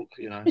afford a hawk,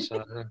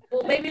 So,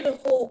 well, maybe the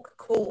hawk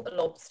caught a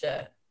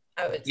lobster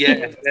out its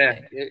yeah.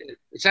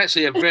 It's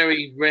actually a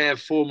very rare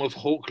form of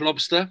hawk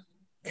lobster.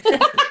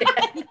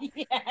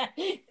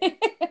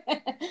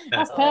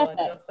 That's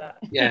perfect.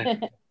 Yeah,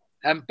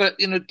 but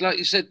like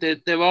you said,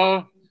 there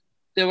are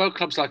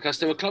clubs like us.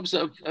 There are clubs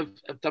that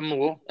have done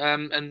more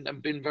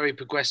and been very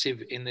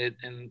progressive in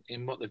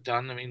what they've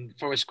done. I mean,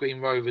 Forest Green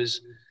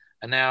Rovers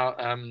are now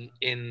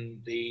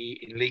in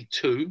League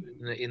Two,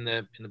 in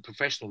the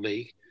professional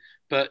league.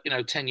 But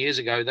 10 years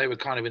ago they were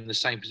kind of in the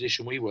same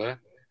position we were.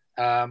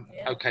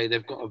 Okay,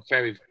 they've got a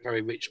very,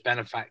 very rich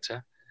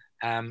benefactor,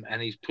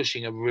 and he's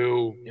pushing a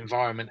real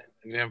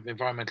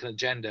environmental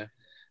agenda,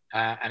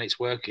 and it's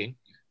working.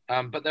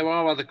 But there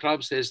are other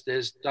clubs.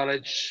 There's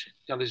Dulwich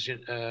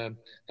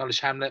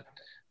Hamlet.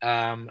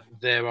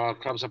 There are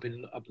clubs up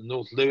in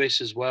North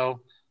Lewis as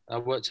well. I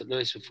worked at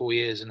Lewis for 4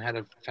 years and had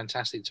a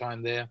fantastic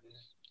time there.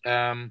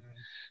 There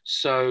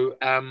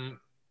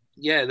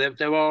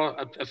are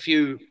a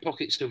few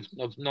pockets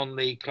of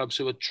non-league clubs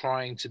who are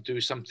trying to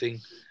do something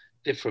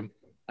different,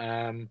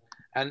 and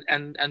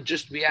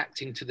just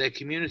reacting to their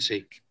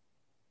community.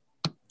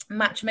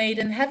 Match made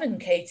in heaven,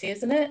 Katie,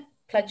 isn't it?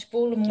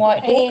 Pledgeball and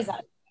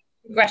Whitehawk.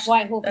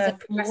 Whitehawk has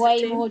opened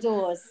way more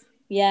doors.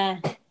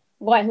 Yeah,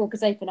 Whitehawk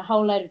has opened a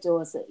whole load of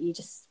doors that you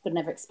just would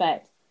never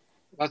expect.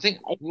 I think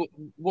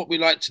what we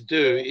like to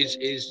do is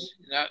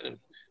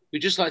we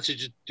just like to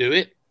just do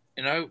it.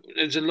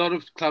 There's a lot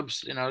of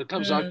clubs,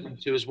 clubs I've been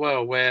to as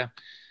well, where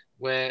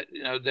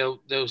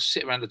they'll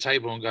sit around the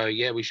table and go,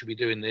 yeah, we should be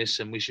doing this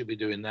and we should be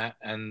doing that,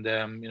 and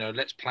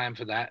let's plan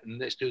for that and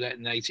let's do that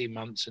in 18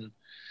 months. And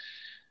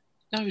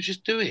no,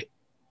 just do it.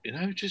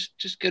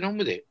 Just get on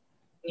with it.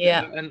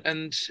 Yeah.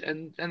 And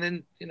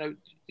then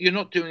you're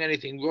not doing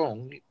anything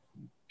wrong.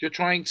 You're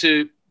trying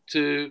to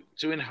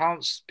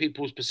enhance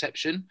people's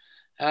perception.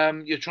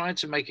 You're trying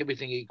to make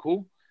everything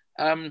equal.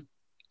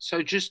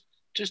 So just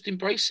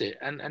embrace it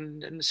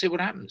and see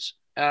what happens.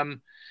 The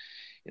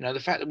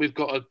fact that we've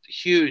got a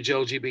huge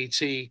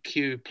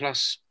LGBTQ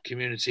plus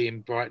community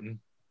in Brighton,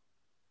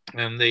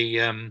 and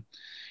the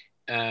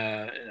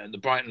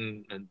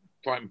Brighton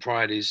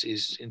Pride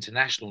is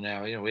international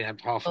now. We have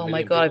half. Oh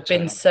my God, I've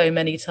been so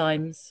many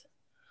times.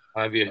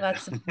 Have you?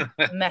 That's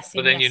messy.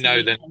 But then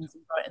then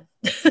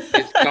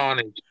it's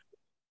carnage.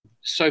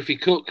 Sophie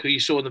Cook, who you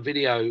saw in the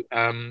video,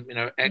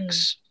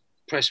 ex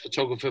press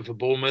photographer for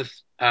Bournemouth,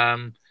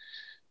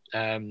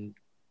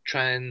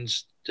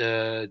 trans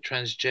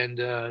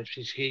transgender.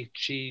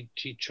 She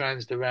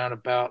transed around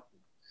about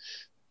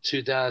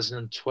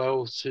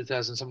 2012,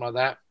 2000, something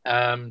like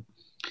that.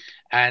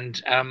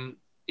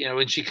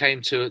 When she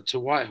came to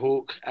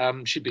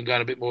Whitehawk, she'd been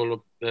going a bit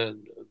more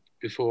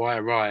before I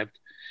arrived,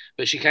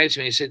 but she came to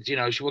me and said,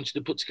 she wanted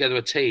to put together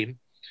a team,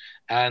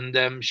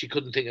 and she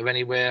couldn't think of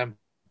anywhere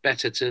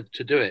better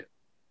to do it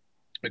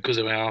because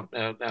of our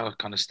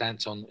kind of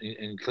stance on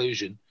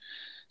inclusion.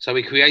 So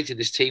we created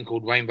this team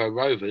called Rainbow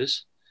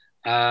Rovers.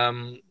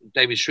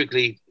 David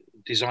Shrigley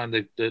designed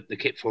the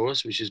kit for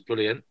us, which is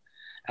brilliant.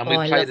 And we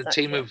played a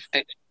team of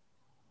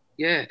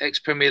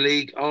ex-Premier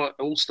League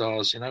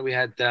all-stars. We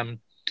had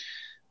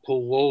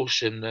Paul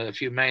Walsh and a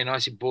few Man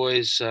United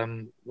boys,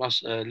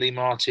 Lee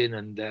Martin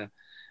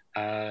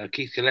and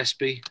Keith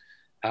Gillespie.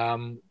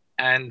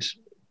 And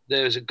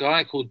there's a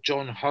guy called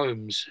John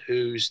Holmes,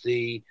 who's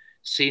the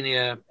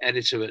senior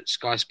editor at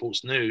Sky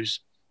Sports News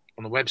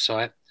on the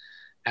website.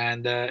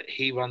 And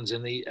he runs a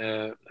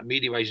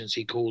media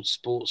agency called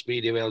Sports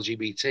Media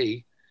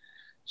LGBT.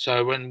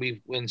 So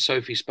when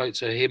Sophie spoke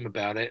to him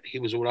about it, he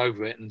was all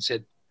over it and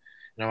said,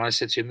 I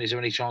said to him, is there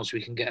any chance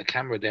we can get a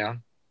camera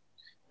down?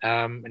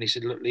 And he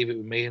said, look, leave it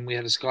with me. And we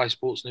had a Sky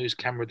Sports News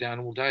camera down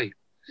all day,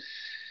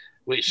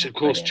 which of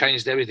course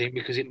changed everything,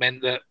 because it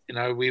meant that,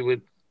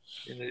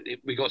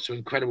 we got some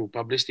incredible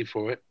publicity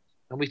for it.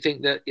 And we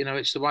think that,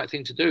 it's the right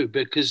thing to do,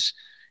 because,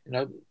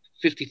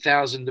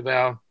 50,000 of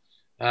our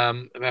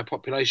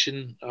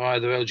population are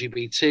either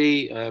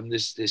LGBT.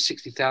 There's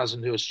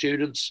 60,000 who are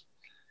students.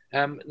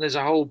 There's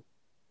a whole,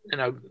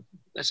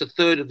 that's a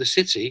third of the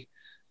city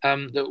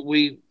that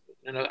we,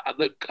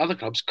 that other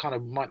clubs kind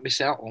of might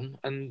miss out on.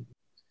 And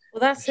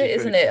well, that's it,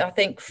 isn't it? I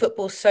think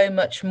football's so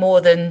much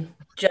more than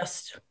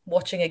just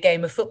watching a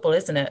game of football,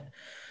 isn't it?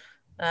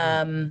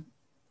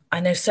 I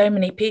know so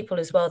many people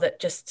as well that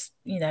just,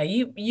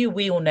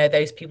 we all know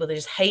those people that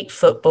just hate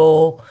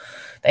football.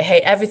 They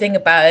hate everything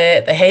about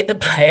it. They hate the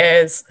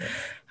players,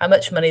 how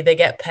much money they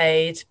get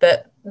paid,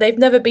 but they've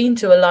never been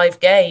to a live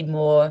game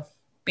or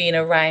been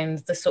around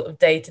the sort of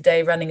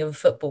day-to-day running of a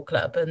football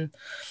club. And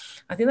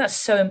I think that's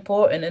so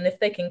important. And if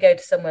they can go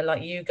to somewhere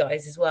like you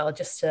guys as well,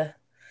 just to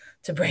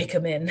break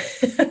them in,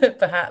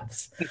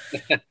 perhaps,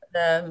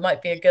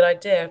 might be a good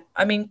idea.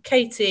 I mean,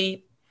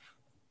 Katie,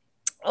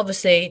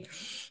 obviously,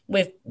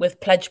 with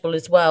Pledgeball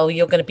as well,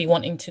 you're going to be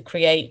wanting to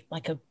create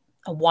like a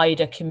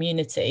wider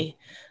community.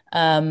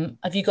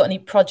 Have you got any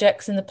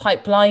projects in the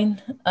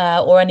pipeline,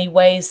 or any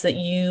ways that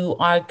you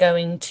are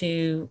going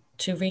to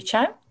reach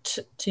out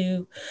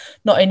to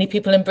not only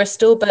people in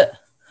Bristol, but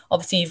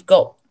obviously you've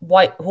got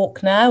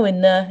Whitehawk now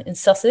in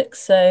Sussex,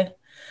 so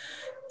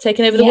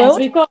taking over the world? So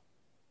we've got.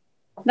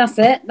 That's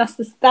it.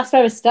 That's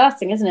where we're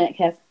starting, isn't it,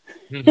 Kev?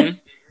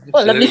 Mm-hmm.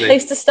 What a lovely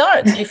place to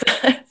start, to be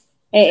fair.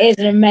 It is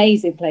an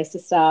amazing place to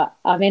start.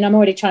 I mean, I'm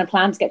already trying to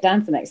plan to get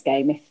down for the next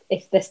game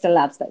if they're still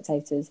allowed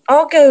spectators.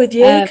 I'll go with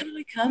you. Can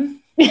I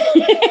come?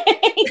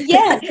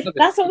 Yeah,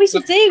 that's what we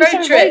should do.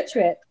 Road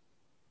trip.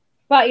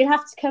 But you'll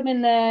have to come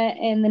in the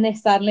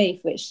Nissan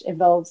Leaf, which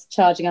involves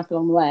charging up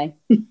along the way.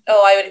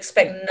 Oh, I would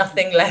expect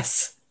nothing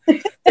less.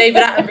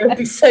 David Attenborough would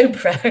be so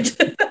proud.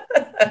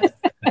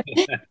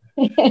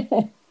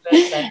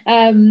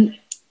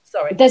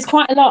 Sorry. There's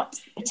quite a lot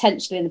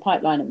potentially in the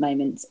pipeline at the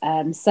moment,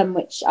 some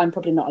which I'm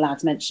probably not allowed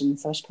to mention,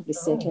 so I should probably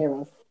steer clear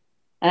of.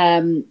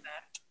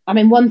 I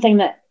mean, one thing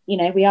that,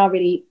 we are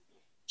really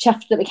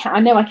chuffed that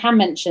I can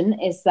mention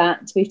is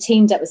that we've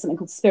teamed up with something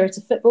called Spirit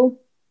of Football.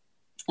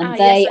 And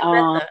they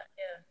are...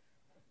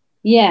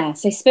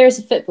 so Spirit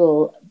of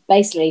Football,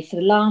 basically, for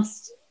the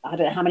last, I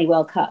don't know how many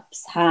World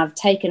Cups, have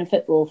taken a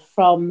football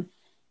from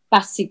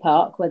Battersea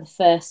Park, where the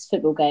first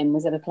football game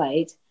was ever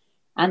played,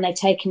 and they've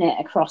taken it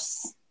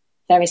across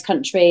various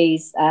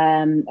countries,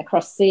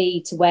 across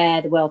sea to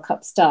where the World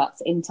Cup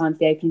starts in time for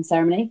the opening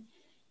ceremony.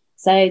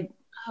 So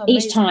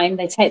each time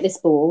they take this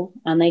ball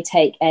and they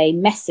take a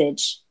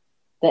message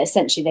that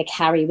essentially they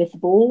carry with the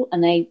ball,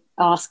 and they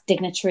ask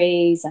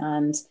dignitaries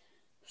and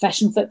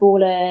professional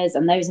footballers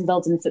and those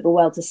involved in the football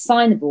world to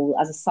sign the ball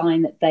as a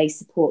sign that they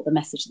support the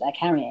message that they're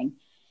carrying.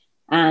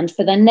 And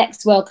for their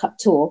next World Cup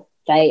tour,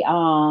 they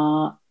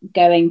are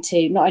going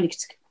to not only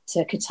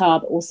to Qatar,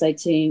 but also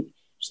to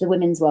the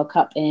Women's World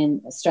Cup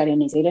in Australia and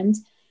New Zealand.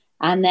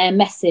 And their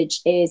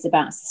message is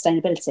about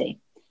sustainability.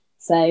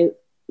 So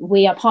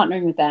we are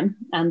partnering with them,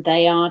 and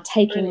they are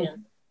taking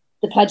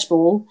the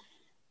Pledgeball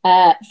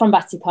from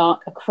Battersea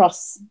Park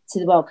across to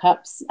the World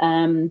Cups. It's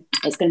going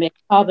to be a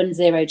carbon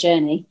zero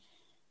journey.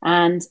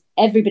 And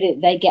everybody,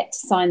 they get to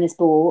sign this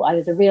ball,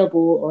 either the real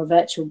ball or a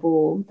virtual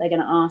ball. They're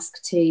going to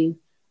ask to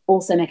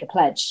also make a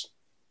pledge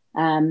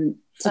to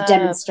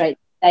demonstrate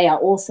they are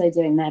also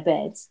doing their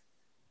bit.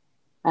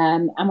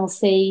 And we'll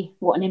see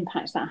what an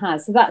impact that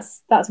has. So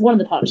that's one of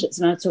the partnerships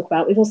I'm going to talk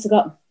about. We've also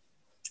got...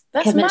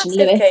 That's massive,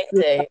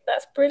 Katie.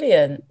 That's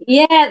brilliant.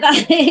 Yeah,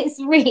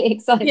 it's really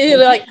exciting. You're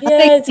like, do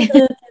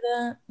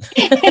that.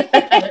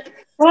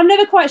 Well, I'm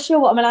never quite sure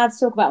what I'm allowed to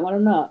talk about and what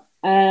I'm not.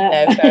 No,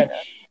 fair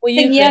enough. Well, I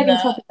think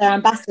Jürgen Klopp is their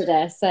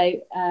ambassador,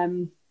 so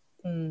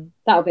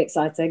that'll be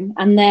exciting.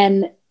 And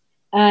then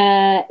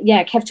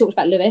Kev talked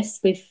about Lewis.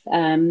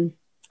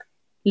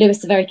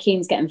 Lewis are very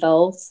keen to get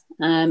involved,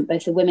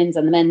 both the women's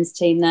and the men's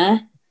team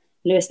there.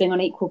 Lewis being on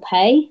equal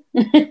pay.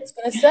 I was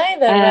going to say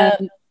they're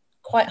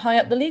quite high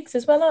up the leagues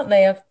as well, aren't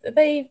they? Are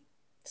they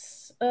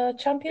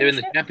championship? They're in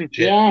the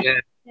championship.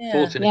 Yeah.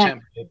 Fourth in the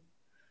championship.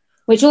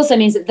 Which also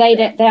means that they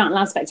aren't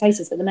allowed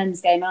spectators, but the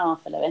men's game are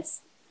for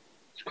Lewis.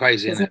 It's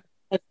crazy, isn't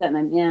it?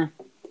 Yeah.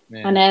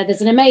 And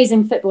there's an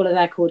amazing footballer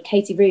there called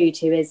Katie Rood,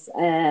 who is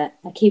a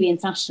Kiwi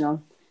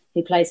international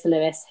who plays for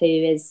Lewis, who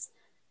is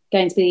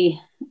going to be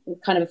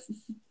kind of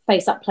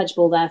face up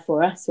Pledgeball there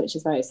for us, which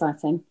is very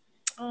exciting.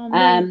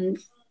 And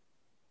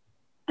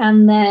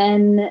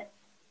then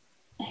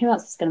who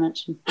else was going to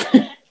mention?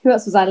 Who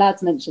else was I allowed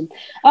to mention?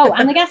 Oh,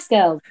 and the Gas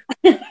Girls.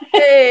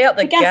 Hey, up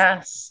the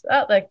gas.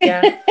 Up the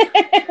gas.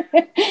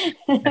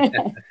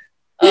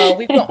 Oh,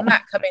 we've got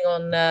Matt coming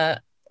on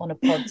a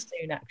pod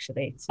soon,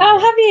 actually. Oh,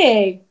 have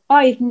you?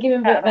 Oh, you can give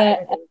him a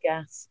bit of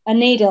a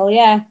needle,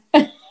 yeah.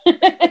 But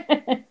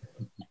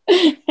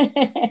the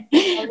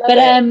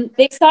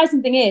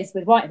exciting thing is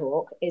with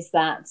Whitehawk is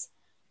that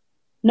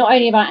not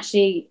only have I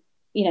actually,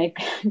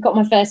 got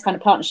my first kind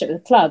of partnership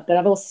with the club, but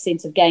I've also seemed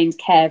to have gained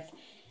Kev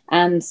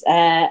and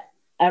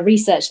a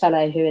research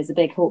fellow who is a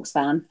big Hawks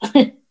fan.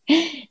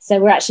 So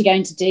we're actually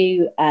going to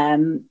do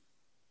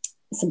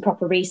some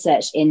proper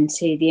research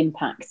into the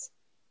impact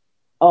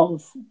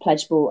of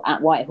Pledgeball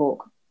at Whitehawk,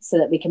 so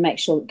that we can make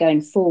sure that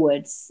going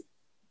forwards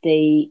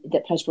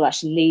that Pledgeball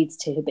actually leads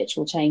to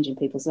habitual change in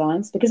people's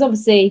lives. Because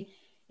obviously,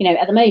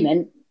 at the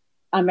moment,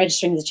 I'm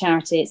registering as a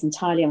charity. It's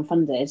entirely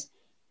unfunded.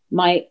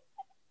 My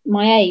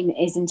aim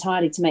is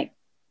entirely to make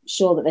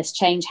sure that this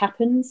change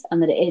happens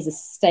and that it is a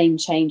sustained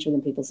change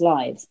within people's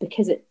lives,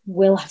 because it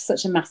will have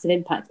such a massive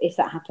impact if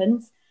that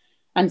happens.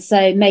 And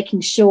so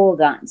making sure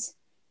that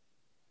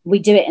we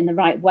do it in the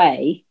right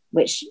way,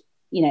 which,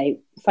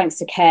 thanks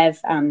to Kev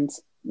and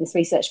this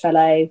research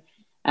fellow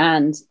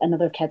and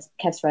another of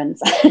Kev's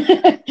friends,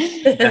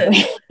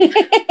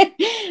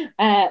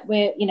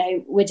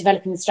 we're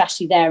developing the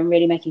strategy there and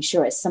really making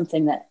sure it's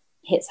something that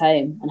hits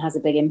home and has a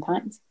big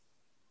impact.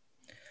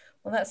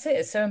 Well, that's it.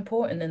 It's so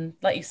important. And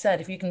like you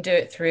said, if you can do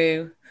it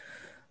through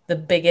the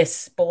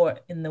biggest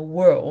sport in the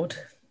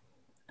world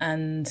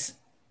and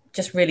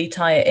just really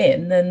tie it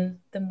in, then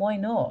why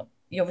not?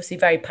 You're obviously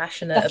very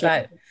passionate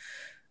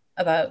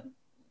about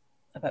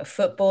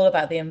football,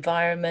 about the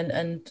environment,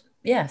 and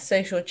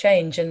social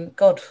change. And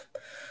God,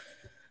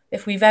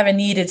 if we've ever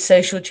needed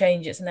social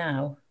change, it's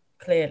now,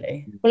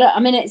 clearly. Well, look, I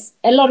mean, it's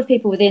a lot of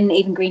people within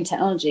even green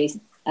technologies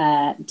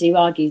do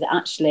argue that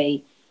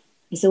actually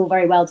it's all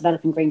very well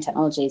developing green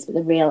technologies, but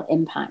the real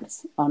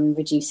impact on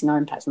reducing our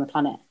impact on the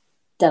planet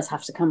does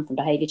have to come from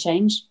behaviour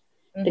change.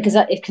 Mm-hmm. Because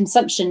if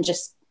consumption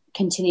just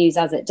continues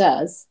as it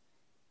does,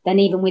 then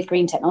even with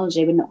green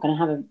technology, we're not going to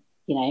have a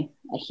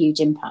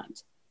huge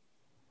impact.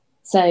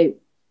 So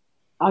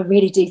I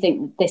really do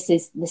think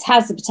that this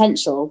has the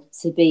potential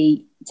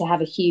to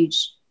have a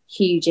huge,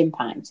 huge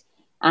impact.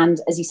 And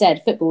as you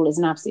said, football is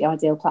an absolutely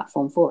ideal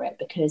platform for it,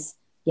 because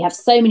you have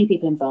so many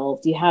people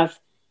involved. You have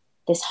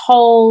this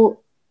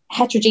whole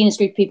heterogeneous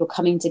group of people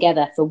coming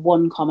together for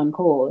one common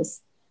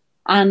cause,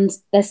 and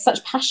there's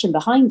such passion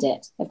behind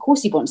it. Of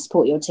course you want to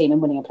support your team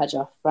in winning a pledge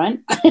off, right?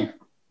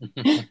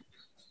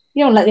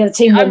 You don't let the other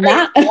team win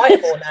that.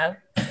 Now.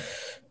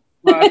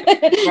 Right.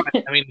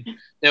 I mean,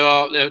 there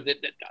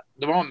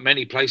aren't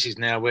many places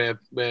now where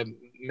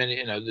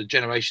many the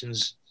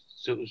generations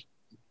sort of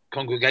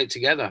congregate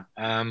together,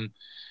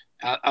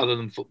 other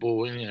than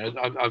football.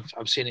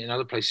 I've seen it in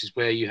other places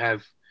where you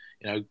have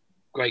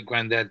great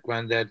granddad,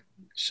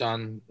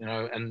 son,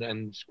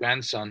 and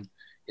grandson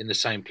in the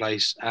same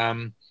place.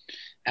 And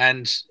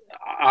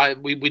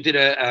we did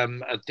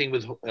a thing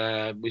with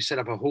we set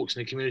up a Hawks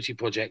in the Community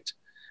project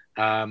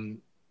a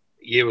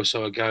year or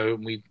so ago,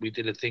 and we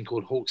did a thing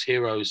called Hawks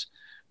Heroes,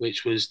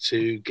 which was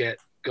to get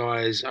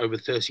guys over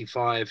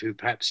 35 who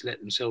perhaps let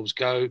themselves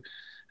go,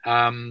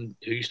 who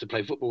used to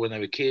play football when they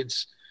were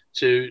kids,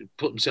 to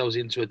put themselves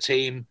into a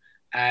team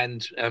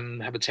and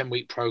have a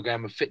 10-week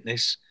program of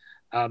fitness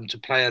to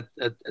play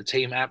a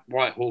team at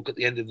Whitehawk at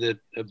the end of the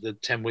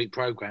 10-week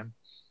program.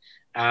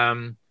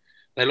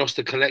 They lost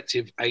a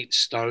collective 8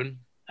 stone,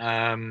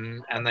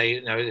 and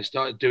they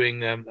started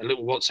doing a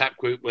little WhatsApp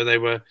group where they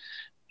were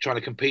trying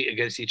to compete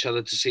against each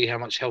other to see how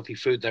much healthy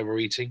food they were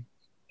eating.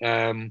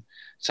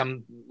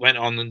 Some went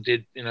on and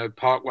did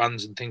park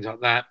runs and things like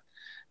that.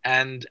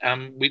 And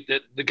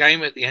the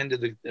game at the end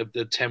of the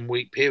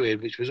 10-week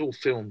period, which was all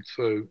filmed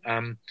through,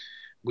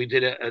 we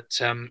did it at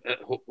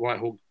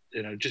Whitehawk,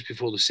 just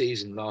before the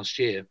season last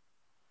year,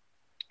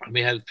 and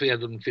we had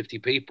 350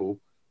 people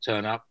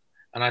turn up.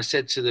 And I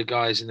said to the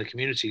guys in the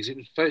communities, it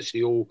was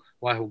virtually all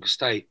Whitehawk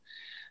Estate,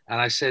 and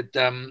I said,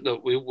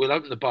 look, we'll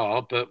open the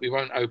bar, but we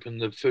won't open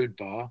the food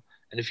bar.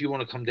 And if you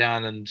want to come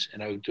down and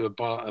do a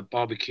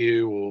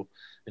barbecue or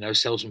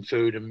sell some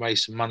food and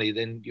raise some money,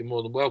 then you're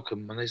more than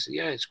welcome. And they said,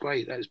 yeah, it's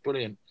great, that's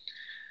brilliant.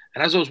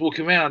 And as I was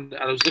walking around,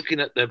 I was looking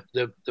at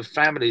the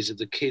families of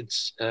the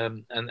kids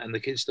and the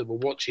kids that were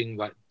watching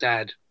like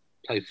Dad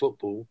play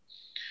football.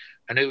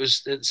 And it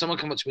was someone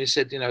come up to me and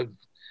said,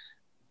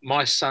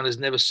 my son has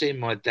never seen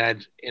my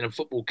dad in a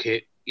football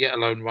kit, yet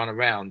alone run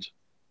around.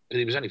 But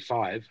he was only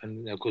 5,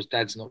 and of course,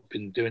 Dad's not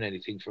been doing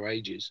anything for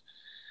ages.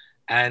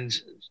 And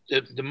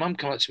the mum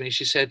came up to me and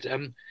she said,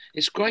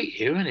 "It's great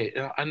here, isn't it?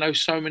 I know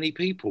so many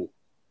people."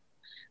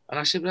 And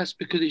I said, "Well, that's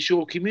because it's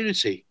your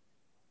community.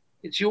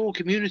 It's your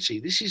community.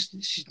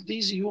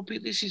 These are your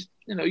people. This is,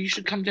 you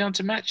should come down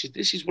to matches.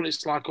 This is what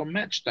it's like on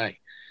match day.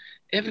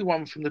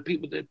 Everyone from the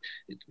people that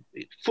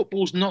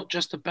football's not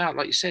just about,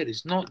 like you said,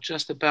 it's not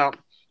just about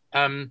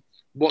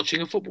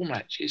watching a football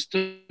match. It's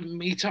to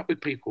meet up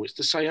with people. It's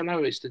to say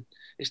hello. It's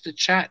to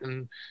chat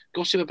and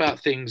gossip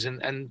about things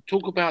and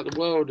talk about the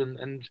world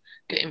and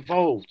get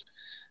involved."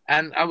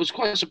 And I was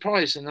quite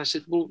surprised. And I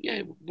said, "Well,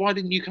 yeah, why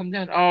didn't you come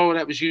down?" "Oh,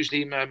 that was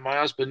usually my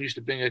husband used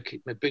to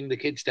bring the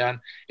kids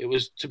down. It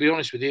was, to be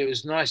honest with you, it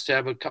was nice to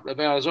have a couple of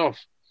hours off."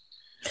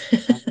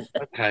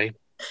 Okay.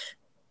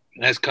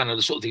 That's kind of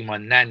the sort of thing my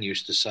nan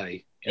used to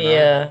say.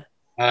 Yeah.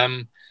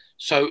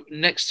 So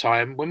next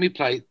time when we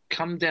play,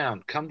 come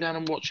down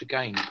and watch a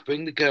game.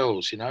 Bring the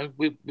girls.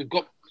 We've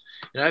got,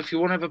 if you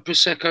want to have a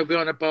prosecco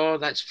behind a bar,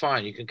 that's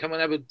fine. You can come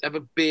and have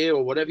a beer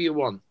or whatever you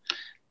want.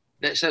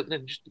 Let's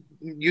just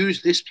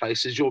use this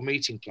place as your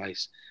meeting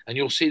place, and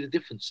you'll see the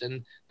difference.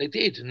 And they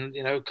did, and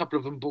a couple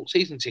of them bought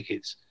season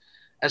tickets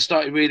and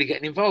started really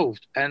getting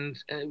involved. And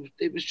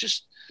it was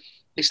just,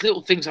 it's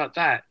little things like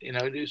that,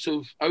 to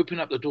sort of open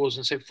up the doors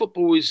and say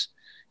football is,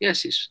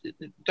 yes,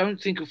 don't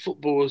think of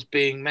football as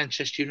being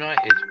Manchester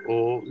United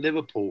or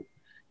Liverpool.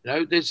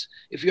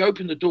 If you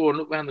open the door and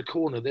look around the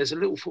corner, there's a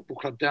little football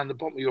club down the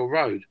bottom of your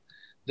road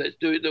that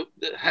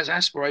has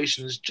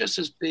aspirations just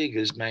as big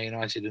as Man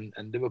United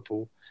and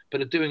Liverpool,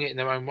 but are doing it in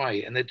their own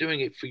way, and they're doing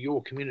it for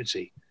your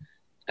community.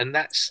 And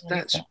that's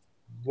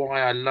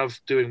why I love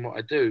doing what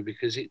I do,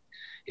 because it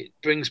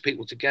brings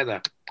people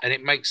together and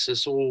it makes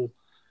us all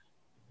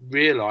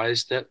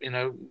realise that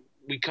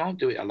we can't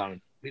do it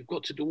alone. We've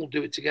got to all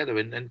do it together,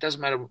 and it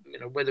doesn't matter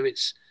whether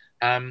it's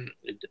a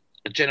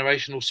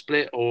generational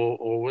split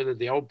or whether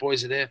the old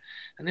boys are there.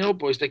 And the old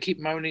boys, they keep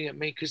moaning at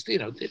me because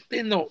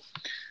they're not.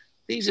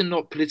 These are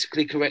not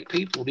politically correct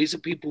people. These are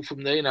people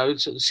from the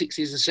sort of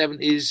 60s and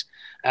 70s,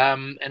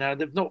 and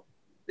they've not.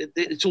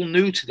 It's all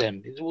new to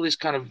them. It's all this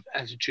kind of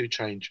attitude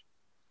change,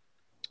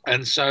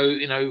 and so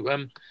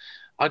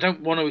I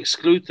don't want to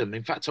exclude them.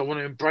 In fact, I want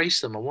to embrace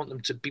them. I want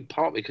them to be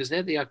part of it, because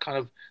they're the kind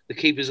of the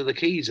keepers of the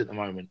keys at the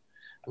moment.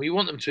 I mean, you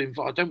want them to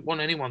invite. I don't want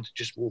anyone to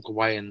just walk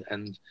away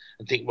and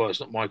think, well, it's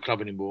not my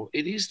club anymore.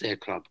 It is their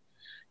club,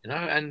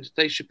 and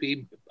they should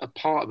be a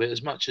part of it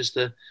as much as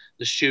the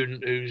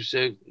student who's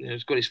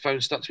has got his phone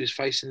stuck to his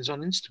face and is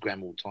on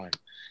Instagram all the time.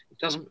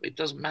 It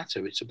doesn't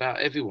matter. It's about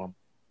everyone,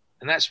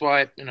 and that's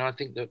why I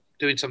think that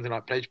doing something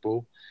like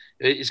Pledgeball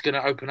is going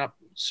to open up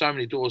so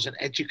many doors and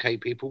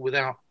educate people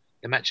without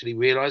them actually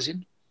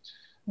realising,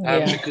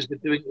 because they're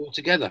doing it all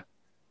together,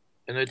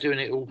 and they're doing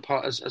it all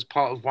as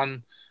part of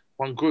one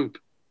group,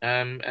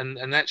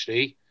 and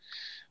actually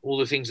all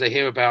the things they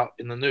hear about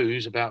in the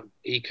news about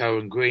eco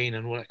and green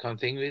and all that kind of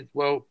thing,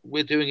 well,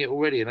 we're doing it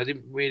already, and I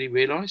didn't really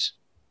realise,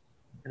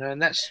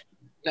 and that's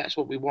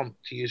what we want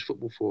to use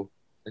football for.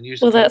 And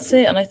use that's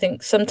it. And I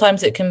think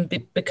sometimes it can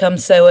become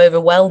so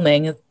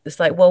overwhelming.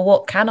 It's like, well,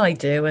 what can I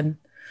do? And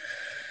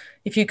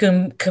if you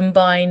can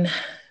combine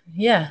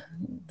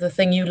the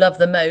thing you love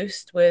the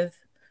most with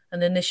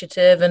an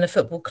initiative and a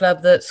football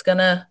club that's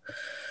gonna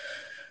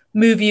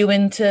move you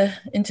into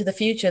the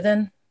future,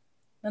 then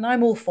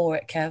I'm all for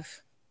it, Kev.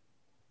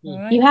 All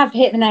right. You have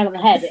hit the nail on the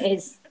head. It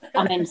is,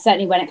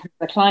 certainly when it comes to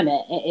the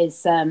climate, it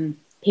is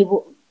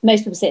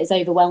most people say it's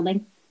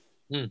overwhelming.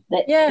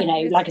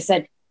 That like I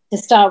said, to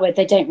start with,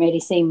 they don't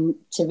really seem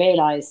to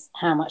realise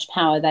how much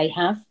power they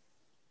have.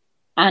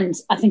 And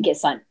I think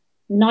it's like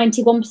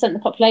 91% of the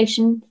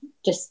population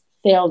just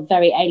feel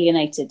very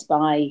alienated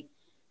by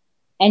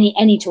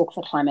any talk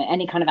for climate,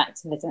 any kind of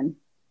activism,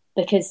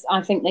 because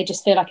I think they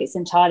just feel like it's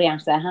entirely out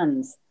of their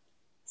hands.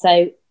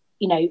 So,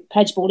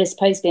 Pledgeball is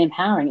supposed to be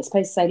empowering. It's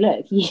supposed to say,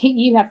 look,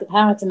 you have the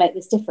power to make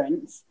this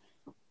difference.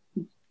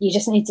 You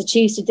just need to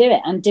choose to do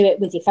it, and do it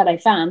with your fellow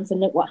fans, and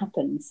look what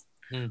happens.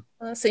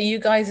 Well, so you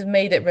guys have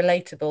made it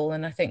relatable,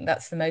 and I think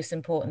that's the most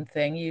important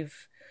thing.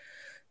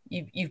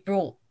 You've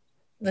brought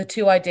the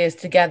two ideas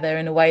together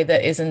in a way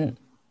that isn't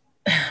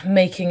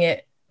making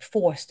it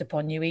forced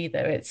upon you either.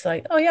 It's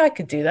like, oh yeah, I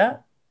could do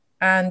that,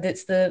 and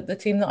it's the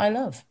team that I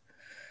love.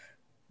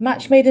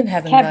 Match made in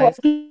heaven, guys.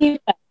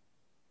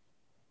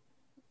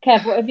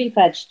 Kev, what have you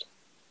pledged?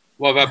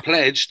 What have I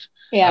pledged?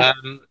 Yeah.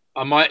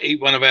 I might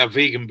eat one of our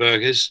vegan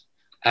burgers.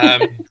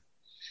 That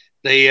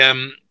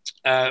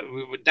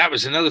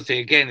was another thing.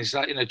 Again, it's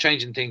like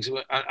changing things.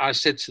 I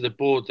said to the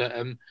board that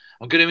I'm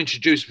going to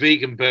introduce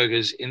vegan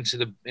burgers into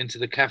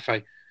the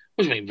cafe.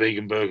 What do you mean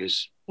vegan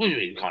burgers? What do you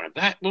mean kind of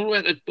that?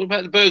 What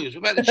about the burgers?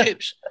 What about the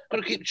chips? Got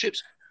to keep the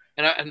chips.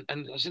 And I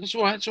said, that's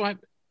all right. It's all right.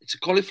 It's a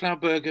cauliflower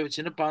burger. It's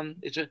in a bun.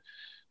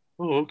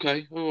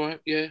 Okay, all right,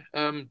 yeah.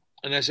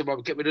 And they said, well,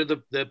 we'll get rid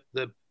of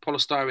the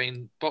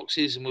polystyrene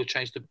boxes and we'll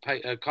change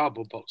to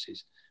cardboard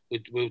boxes.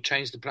 We'll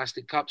change the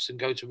plastic cups and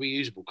go to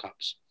reusable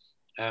cups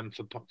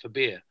for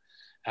beer.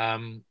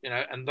 And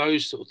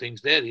those sort of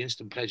things, they're the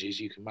instant pledges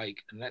you can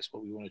make, and that's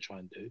what we want to try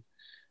and do.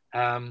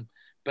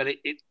 But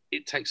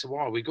it takes a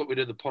while. We got rid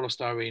of the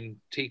polystyrene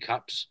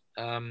teacups,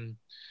 and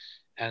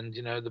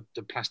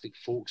the plastic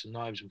forks and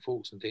knives and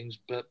forks and things.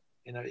 But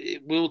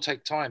it will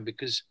take time,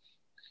 because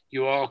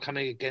you are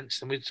coming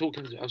against. And I was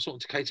talking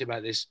to Katie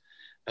about this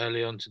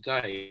early on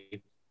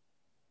today.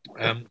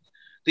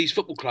 These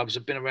football clubs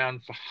have been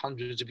around for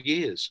hundreds of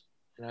years.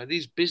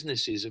 These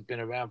businesses have been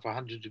around for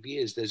hundreds of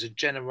years. There's a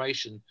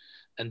generation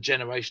and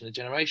generation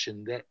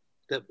that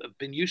have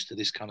been used to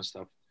this kind of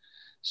stuff.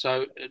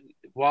 So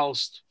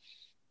whilst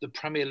the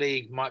Premier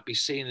League might be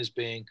seen as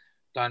being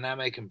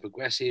dynamic and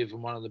progressive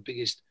and one of the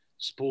biggest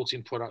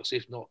sporting products,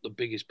 if not the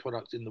biggest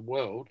product in the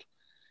world,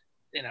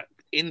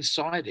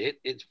 inside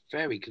it's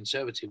very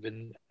conservative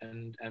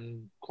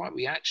and quite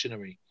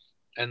reactionary.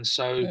 And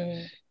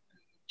so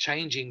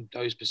changing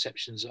those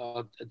perceptions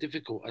are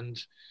difficult. And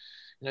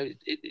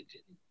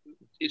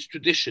it's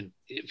tradition.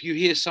 If you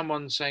hear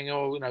someone saying,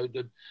 "Oh,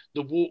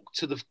 the walk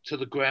to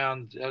the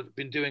ground, I've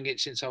been doing it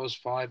since I was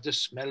 5. The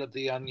smell of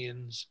the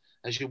onions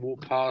as you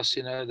walk past,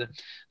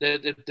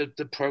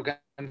 the program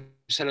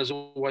seller's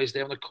always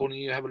there on the corner.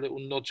 You have a little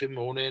nod to him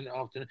morning,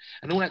 afternoon,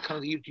 and all that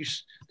kind of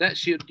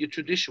that's your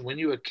tradition. When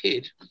you're a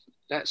kid,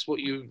 that's what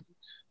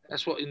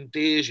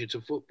endears you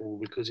to football,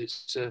 because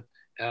it's a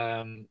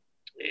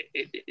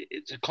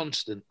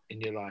constant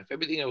in your life.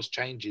 Everything else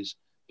changes,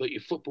 but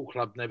your football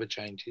club never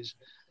changes,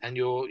 and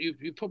you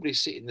probably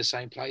sit in the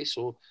same place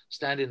or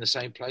stand in the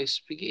same place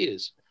for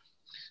years.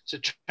 So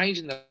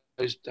changing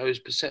those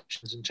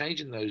perceptions and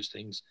changing those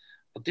things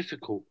are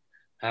difficult.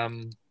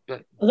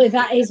 But although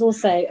that is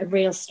also a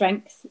real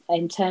strength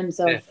in terms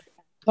of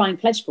applying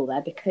Pledgeball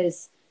there,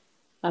 because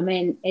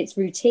it's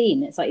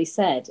routine. It's like you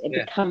said, it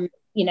becomes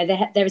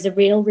there is a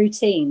real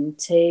routine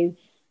to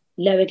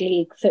lower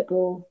league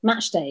football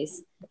match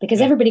days,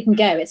 because everybody can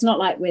go. It's not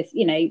like with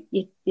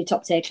your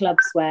top tier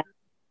clubs where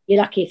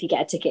you're lucky if you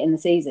get a ticket in the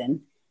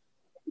season.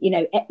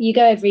 You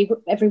go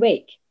every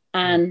week,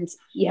 and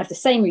you have the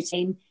same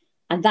routine,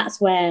 and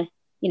that's where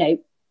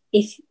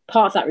if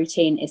part of that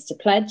routine is to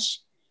pledge,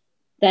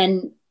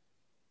 then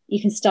you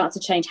can start to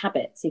change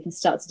habits. You can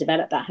start to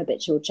develop that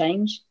habitual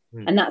change,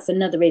 and that's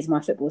another reason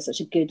why football is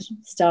such a good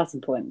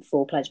starting point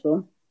for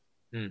Pledgeball.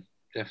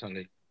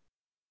 Definitely.